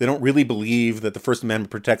 They don't really believe that the First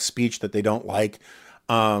Amendment protects speech that they don't like.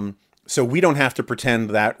 So we don't have to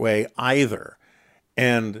pretend that way either.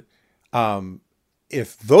 And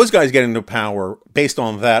if those guys get into power based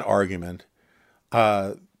on that argument,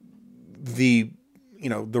 the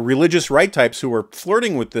religious right types who are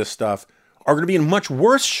flirting with this stuff are going to be in much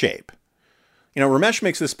worse shape. Ramesh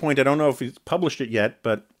makes this point. I don't know if he's published it yet,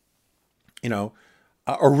 but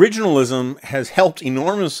originalism has helped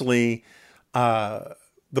enormously the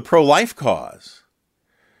pro-life cause.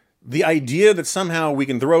 The idea that somehow we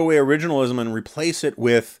can throw away originalism and replace it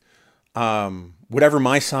with whatever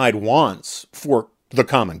my side wants for the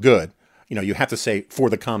common good. You have to say for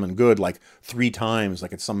the common good like 3 times,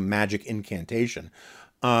 like it's some magic incantation.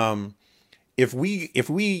 If we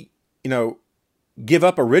give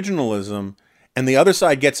up originalism and the other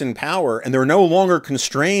side gets in power and they're no longer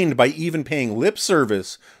constrained by even paying lip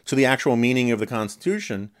service to the actual meaning of the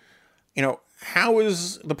Constitution, how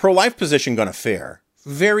is the pro-life position going to fare?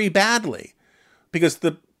 Very badly, because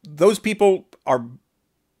those people are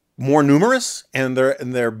more numerous and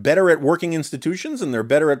they're better at working institutions and they're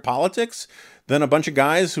better at politics than a bunch of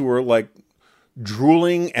guys who are like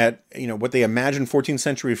drooling at what they imagine 14th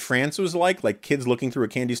century France was like kids looking through a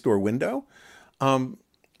candy store window. And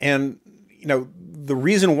the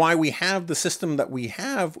reason why we have the system that we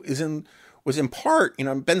have was in part,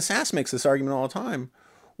 Ben Sass makes this argument all the time,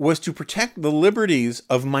 was to protect the liberties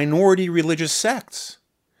of minority religious sects.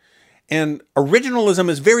 And originalism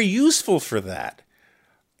is very useful for that.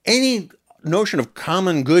 Any notion of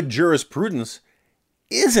common good jurisprudence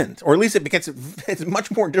isn't, or at least it's much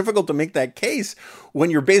more difficult to make that case when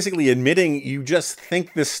you're basically admitting you just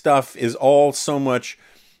think this stuff is all so much,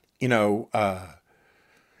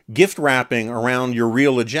 gift wrapping around your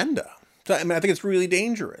real agenda. So, I think it's really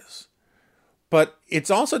dangerous. But it's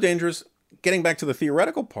also dangerous, getting back to the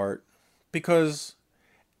theoretical part, because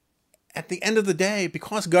at the end of the day,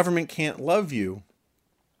 because government can't love you,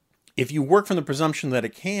 if you work from the presumption that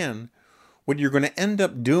it can, what you're going to end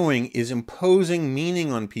up doing is imposing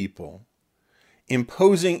meaning on people,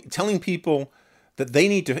 telling people that they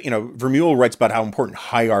need to, Vermeulen writes about how important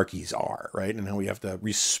hierarchies are, right? And how we have to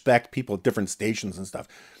respect people at different stations and stuff.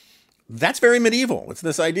 That's very medieval. It's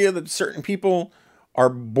this idea that certain people are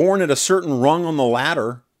born at a certain rung on the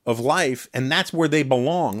ladder of life, and that's where they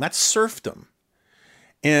belong. That's serfdom.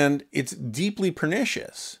 And it's deeply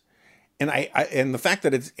pernicious. And and the fact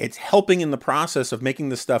that it's helping in the process of making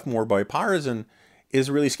this stuff more bipartisan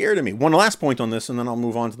is really scary to me. One last point on this, and then I'll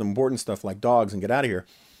move on to the important stuff like dogs and get out of here,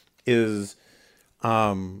 is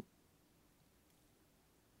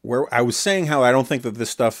where I was saying how I don't think that this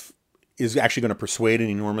stuff is actually going to persuade an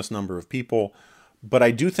enormous number of people, but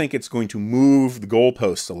I do think it's going to move the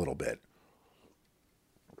goalposts a little bit.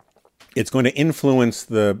 It's going to influence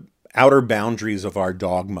the outer boundaries of our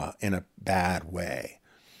dogma in a bad way.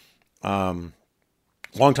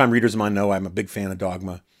 Longtime readers of mine know I'm a big fan of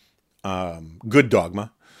dogma, good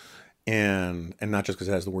dogma, and not just because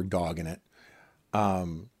it has the word dog in it.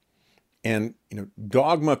 And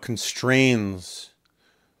dogma constrains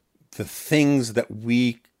the things that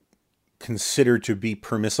we consider to be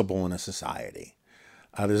permissible in a society.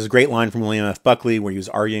 There's a great line from William F. Buckley where he was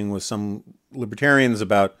arguing with some libertarians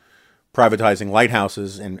about privatizing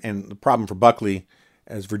lighthouses. And the problem for Buckley,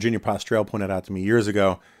 as Virginia Postrel pointed out to me years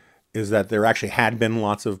ago, is that there actually had been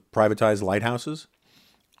lots of privatized lighthouses.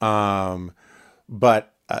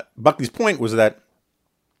 But Buckley's point was that,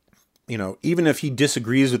 even if he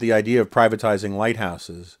disagrees with the idea of privatizing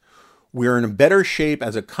lighthouses, we're in a better shape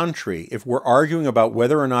as a country if we're arguing about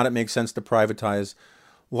whether or not it makes sense to privatize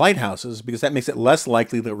lighthouses, because that makes it less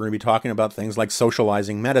likely that we're going to be talking about things like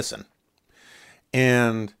socializing medicine.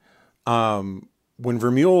 And when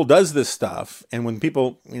Vermeule does this stuff, and when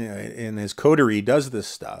people, in his coterie does this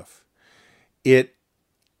stuff, it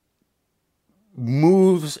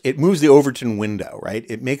moves the Overton window, right?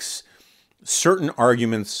 It makes certain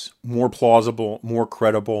arguments more plausible, more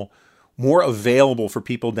credible, more available for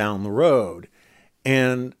people down the road.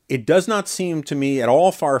 And it does not seem to me at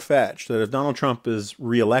all far-fetched that if Donald Trump is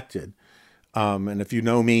reelected, and if you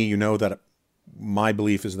know me, you know that my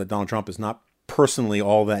belief is that Donald Trump is not personally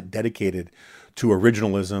all that dedicated to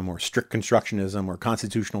originalism or strict constructionism or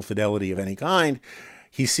constitutional fidelity of any kind.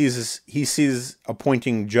 He sees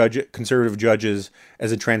appointing conservative judges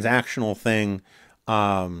as a transactional thing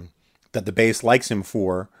that the base likes him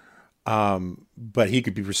for, but he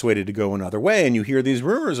could be persuaded to go another way. And you hear these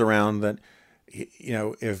rumors around that,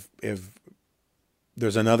 if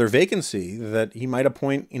there's another vacancy, that he might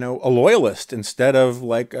appoint, a loyalist instead of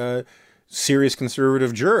like a serious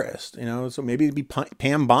conservative jurist, so maybe it'd be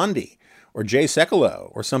Pam Bondi or Jay Sekulow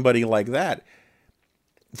or somebody like that.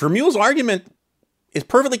 Vermeule's argument is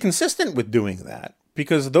perfectly consistent with doing that,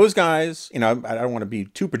 because those guys, I don't want to be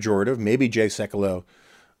too pejorative. Maybe Jay Sekulow,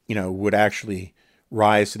 would actually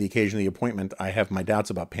rise to the occasion of the appointment. I have my doubts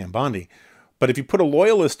about Pam Bondi. But if you put a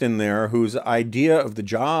loyalist in there whose idea of the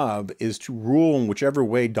job is to rule in whichever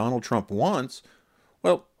way Donald Trump wants,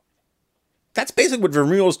 well, that's basically what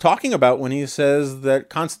Vermeule is talking about when he says that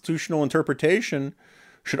constitutional interpretation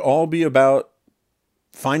should all be about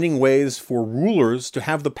finding ways for rulers to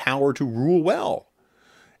have the power to rule well.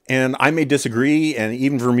 And I may disagree, and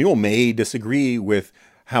even Vermeule may disagree with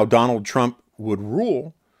how Donald Trump would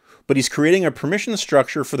rule, but he's creating a permission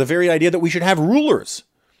structure for the very idea that we should have rulers.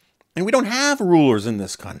 And we don't have rulers in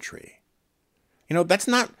this country. That's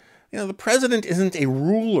not, the president isn't a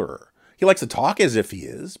ruler. He likes to talk as if he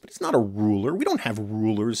is, but he's not a ruler. We don't have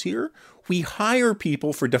rulers here. We hire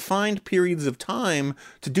people for defined periods of time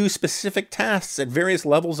to do specific tasks at various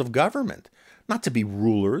levels of government, not to be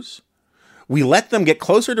rulers. We let them get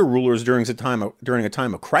closer to rulers during a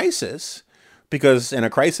time of crisis, because in a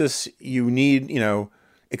crisis you need,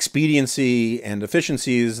 expediency and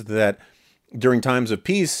efficiencies that during times of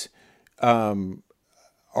peace are,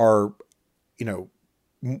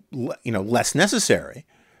 less necessary.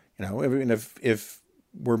 If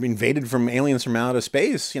we're invaded from aliens from outer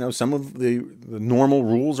space, some of the normal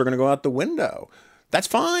rules are going to go out the window. That's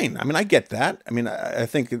fine. I get that. I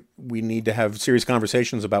think we need to have serious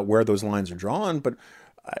conversations about where those lines are drawn, but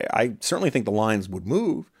I certainly think the lines would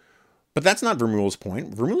move. But that's not Vermeule's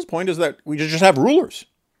point. Vermeule's point is that we just have rulers,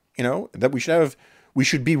 that we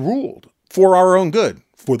should be ruled for our own good,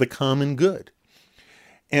 for the common good.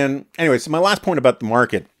 And anyway, so my last point about the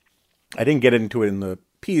market, I didn't get into it in the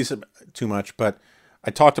piece too much, but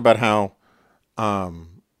I talked about how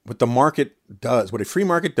what the market does, what a free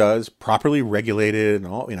market does, properly regulated and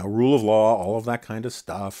all, rule of law, all of that kind of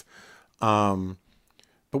stuff. But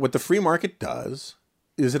what the free market does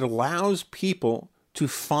is it allows people to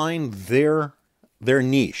find their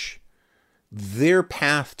niche, their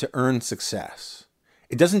path to earn success.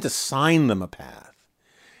 It doesn't assign them a path.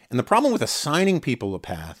 And the problem with assigning people a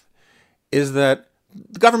path is that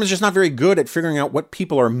the government's just not very good at figuring out what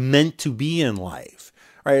people are meant to be in life,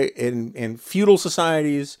 right? In feudal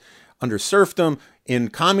societies, under serfdom, in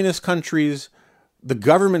communist countries, the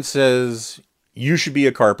government says, you should be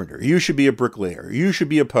a carpenter, you should be a bricklayer, you should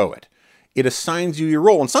be a poet. It assigns you your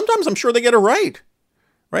role. And sometimes I'm sure they get it right?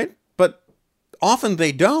 But often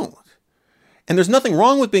they don't. And there's nothing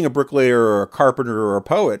wrong with being a bricklayer or a carpenter or a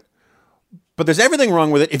poet, but there's everything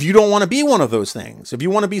wrong with it if you don't want to be one of those things, if you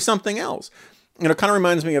want to be something else. it kind of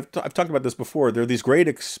reminds me of, I've talked about this before. There's these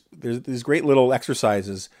great little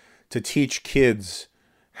exercises to teach kids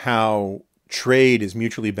how trade is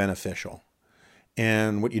mutually beneficial.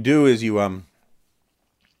 And what you do is you hand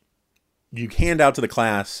out to the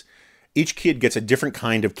class, each kid gets a different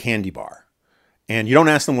kind of candy bar. And you don't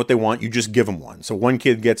ask them what they want, you just give them one. So one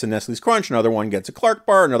kid gets a Nestle's Crunch, another one gets a Clark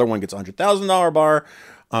bar, another one gets a $100,000 bar.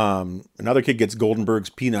 Another kid gets Goldenberg's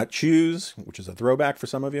Peanut Chews, which is a throwback for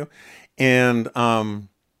some of you. And then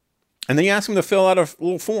you ask them to fill out a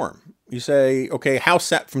little form. You say, okay,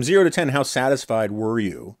 from 0 to 10, how satisfied were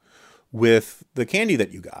you with the candy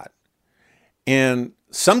that you got? And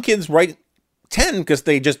some kids write 10 because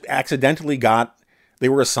they just accidentally they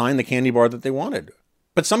were assigned the candy bar that they wanted.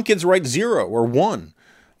 But some kids write 0 or 1,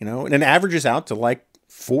 and it averages out to like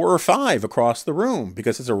 4 or 5 across the room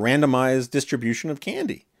because it's a randomized distribution of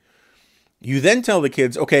candy. You then tell the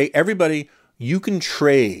kids, okay, everybody, you can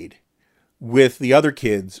trade with the other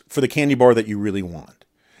kids for the candy bar that you really want.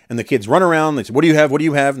 And the kids run around, they say, what do you have? What do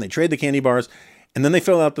you have? And they trade the candy bars. And then they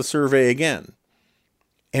fill out the survey again.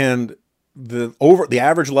 And the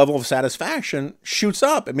average level of satisfaction shoots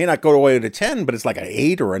up. It may not go all the way to 10, but it's like an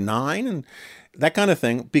 8 or a 9 and that kind of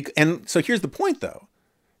thing. And so here's the point, though,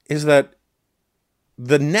 is that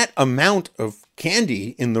the net amount of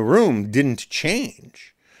candy in the room didn't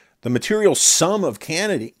change. The material sum of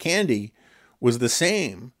candy was the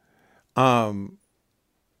same. But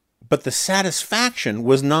the satisfaction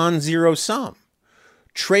was non-zero sum.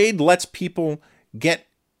 Trade lets people get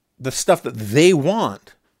the stuff that they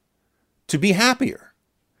want to be happier.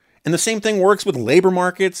 And the same thing works with labor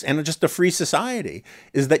markets and just a free society,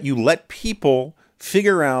 is that you let people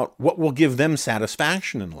figure out what will give them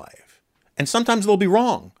satisfaction in life. And sometimes they'll be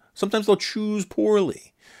wrong. Sometimes they'll choose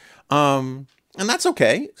poorly. And that's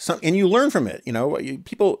okay. And you learn from it.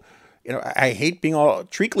 People, I hate being all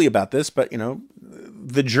treacly about this, but,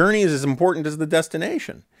 the journey is as important as the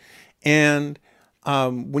destination. And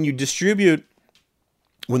when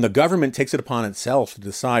the government takes it upon itself to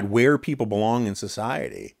decide where people belong in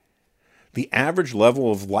society, the average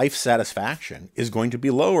level of life satisfaction is going to be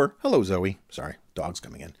lower. Hello, Zoe. Sorry, dog's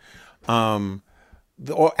coming in.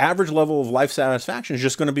 The average level of life satisfaction is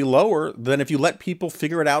just going to be lower than if you let people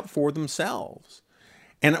figure it out for themselves.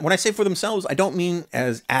 And when I say for themselves, I don't mean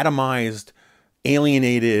as atomized,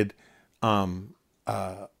 alienated,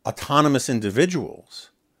 autonomous individuals.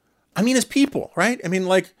 I mean as people, right? I mean,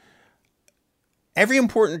 like, every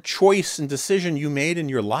important choice and decision you made in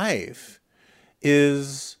your life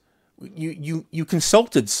is you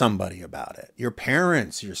consulted somebody about it. Your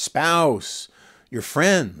parents, your spouse, your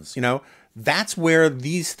friends, that's where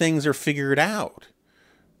these things are figured out.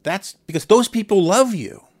 That's because those people love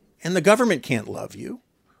you, and the government can't love you.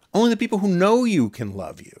 Only the people who know you can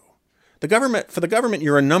love you. For the government,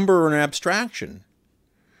 you're a number or an abstraction.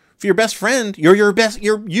 For your best friend, you're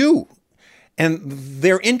you. And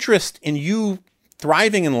their interest in you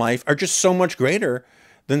thriving in life are just so much greater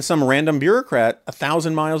than some random bureaucrat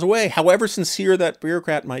 1,000 miles away, however sincere that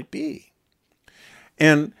bureaucrat might be.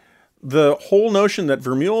 And the whole notion that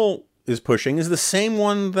Vermeule is pushing is the same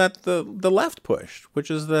one that the left pushed,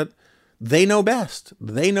 which is that they know best.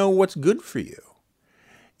 They know what's good for you.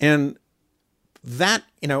 And that,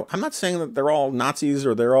 I'm not saying that they're all Nazis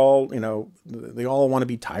or they're all, they all want to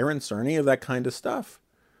be tyrants or any of that kind of stuff.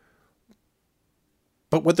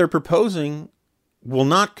 But what they're proposing will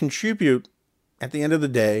not contribute at the end of the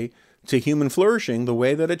day to human flourishing the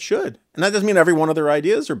way that it should. And that doesn't mean every one of their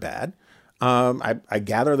ideas are bad. I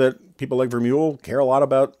gather that people like Vermeule care a lot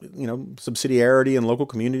about, subsidiarity and local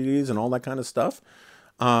communities and all that kind of stuff.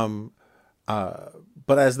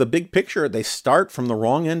 But as the big picture, they start from the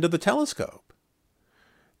wrong end of the telescope.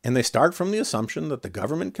 And they start from the assumption that the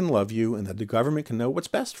government can love you and that the government can know what's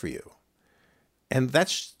best for you. And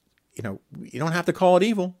that's, you don't have to call it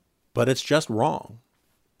evil, but it's just wrong.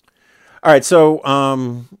 All right, so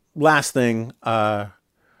last thing, I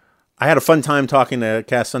had a fun time talking to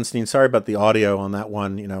Cass Sunstein. Sorry about the audio on that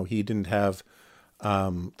one. He didn't have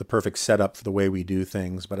the perfect setup for the way we do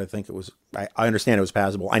things, but I think it was, I understand it was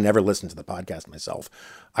passable. I never listened to the podcast myself.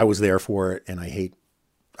 I was there for it, and I hate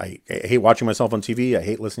watching myself on TV. I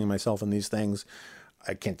hate listening to myself in these things.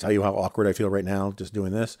 I can't tell you how awkward I feel right now just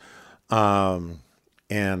doing this. And,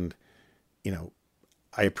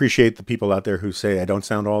 I appreciate the people out there who say I don't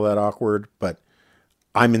sound all that awkward, but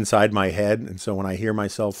I'm inside my head. And so when I hear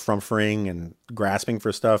myself frumphering and grasping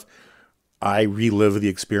for stuff, I relive the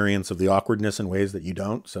experience of the awkwardness in ways that you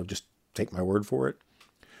don't. So just take my word for it.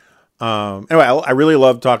 Anyway, I really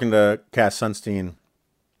love talking to Cass Sunstein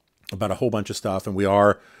about a whole bunch of stuff. And we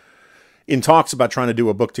are in talks about trying to do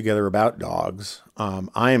a book together about dogs.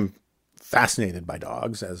 I am fascinated by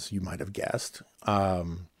dogs, as you might have guessed. I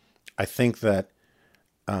think that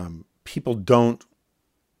people don't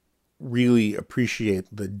really appreciate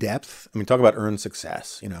the depth. I mean, talk about earned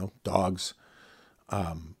success. You know, dogs,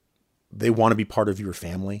 they want to be part of your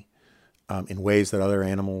family in ways that other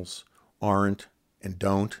animals aren't and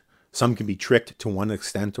don't. Some can be tricked to one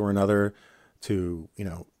extent or another to, you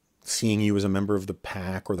know, seeing you as a member of the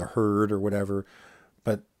pack or the herd or whatever.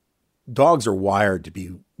 But dogs are wired to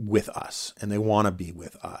be with us, and they want to be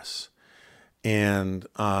with us. And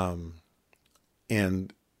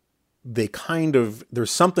they kind of,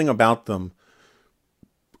 there's something about them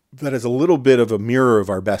that is a little bit of a mirror of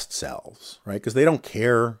our best selves, right? Because they don't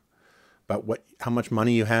care about how much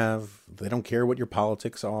money you have. They don't care what your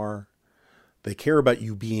politics are. They care about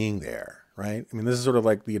you being there, right? I mean, this is sort of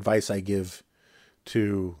like the advice I give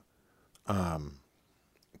to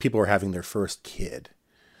people who are having their first kid.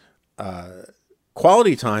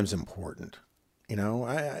 Quality time's important. You know,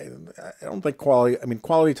 I don't think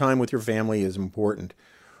quality time with your family is important,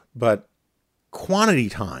 but quantity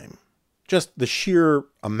time, just the sheer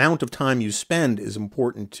amount of time you spend, is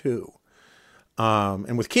important too.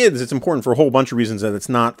 And with kids, it's important for a whole bunch of reasons that it's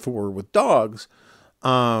not for with dogs. You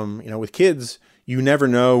know, with kids, you never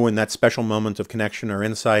know when that special moment of connection or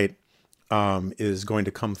insight is going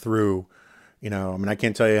to come through. You know, I mean, I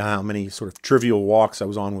can't tell you how many sort of trivial walks I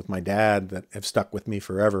was on with my dad that have stuck with me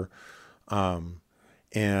forever.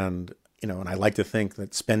 And, you know, and I like to think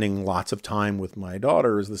that spending lots of time with my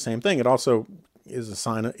daughter is the same thing. It also is a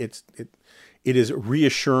sign of, it is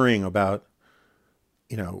reassuring about,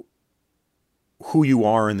 you know, who you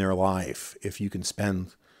are in their life if you can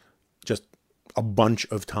spend just a bunch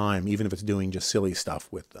of time, even if it's doing just silly stuff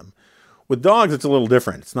with them. With dogs, it's a little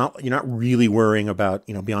different. It's not, you're not really worrying about,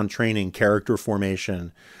 you know, beyond training, character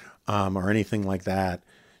formation, or anything like that.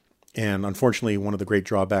 And unfortunately, one of the great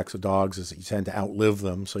drawbacks of dogs is that you tend to outlive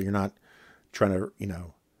them. So you're not trying to, you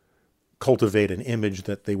know, cultivate an image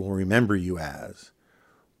that they will remember you as,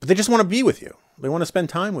 but they just want to be with you. They want to spend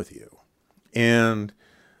time with you. And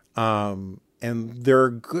they're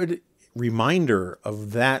a good reminder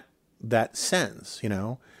of that sense, you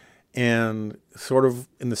know, and sort of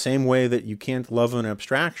in the same way that you can't love an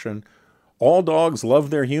abstraction, all dogs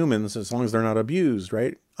love their humans as long as they're not abused,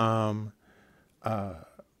 right?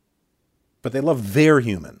 But they love their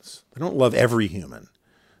humans. They don't love every human.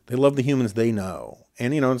 They love the humans they know.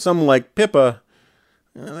 And, you know, some like Pippa,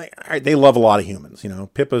 they love a lot of humans. You know, one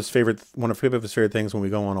of Pippa's favorite things when we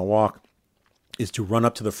go on a walk is to run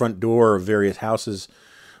up to the front door of various houses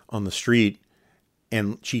on the street.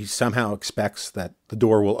 And she somehow expects that the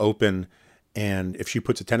door will open, and if she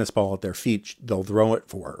puts a tennis ball at their feet, they'll throw it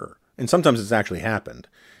for her. And sometimes it's actually happened.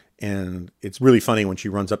 And it's really funny when she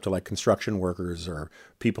runs up to like construction workers or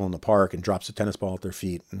people in the park and drops a tennis ball at their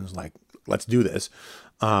feet and is like, let's do this.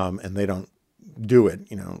 And they don't do it.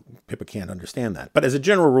 You know, Pippa can't understand that. But as a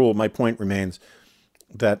general rule, my point remains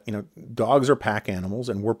that, you know, dogs are pack animals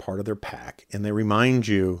and we're part of their pack. And they remind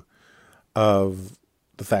you of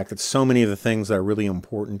the fact that so many of the things that are really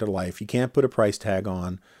important to life, you can't put a price tag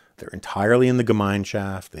on. They're entirely in the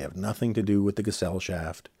Gemeinschaft. They have nothing to do with the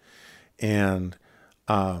Gesellschaft. And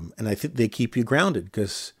I think they keep you grounded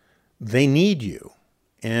because they need you.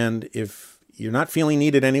 And if you're not feeling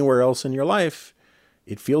needed anywhere else in your life,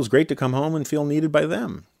 it feels great to come home and feel needed by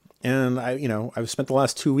them. And I've spent the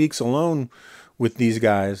last 2 weeks alone with these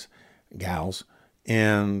gals,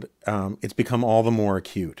 and it's become all the more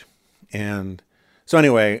acute. And so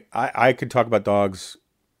anyway, I could talk about dogs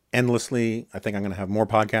endlessly. I think I'm going to have more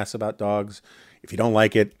podcasts about dogs. If you don't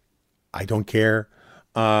like it, I don't care.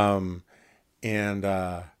 And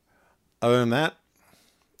other than that,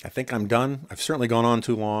 I think I'm done. I've certainly gone on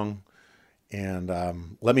too long. And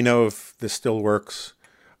let me know if this still works.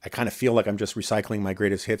 I kind of feel like I'm just recycling my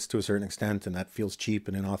greatest hits to a certain extent, and that feels cheap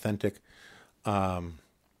and inauthentic. But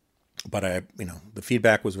the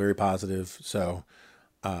feedback was very positive, so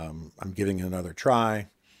I'm giving it another try.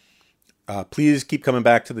 Please keep coming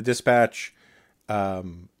back to the Dispatch.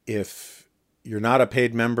 If you're not a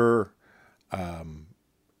paid member,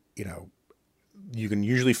 you can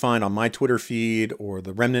usually find on my Twitter feed or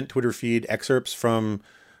the Remnant Twitter feed excerpts from,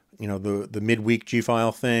 the midweek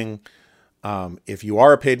G-File thing. If you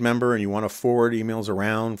are a paid member and you want to forward emails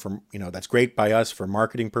around from, that's great by us for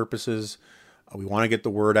marketing purposes. We want to get the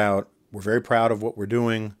word out. We're very proud of what we're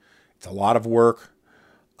doing. It's a lot of work.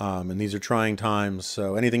 And these are trying times.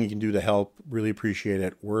 So anything you can do to help, really appreciate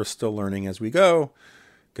it. We're still learning as we go.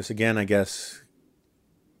 Because again, I guess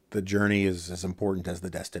the journey is as important as the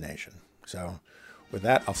destination. So with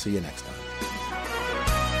that, I'll see you next time.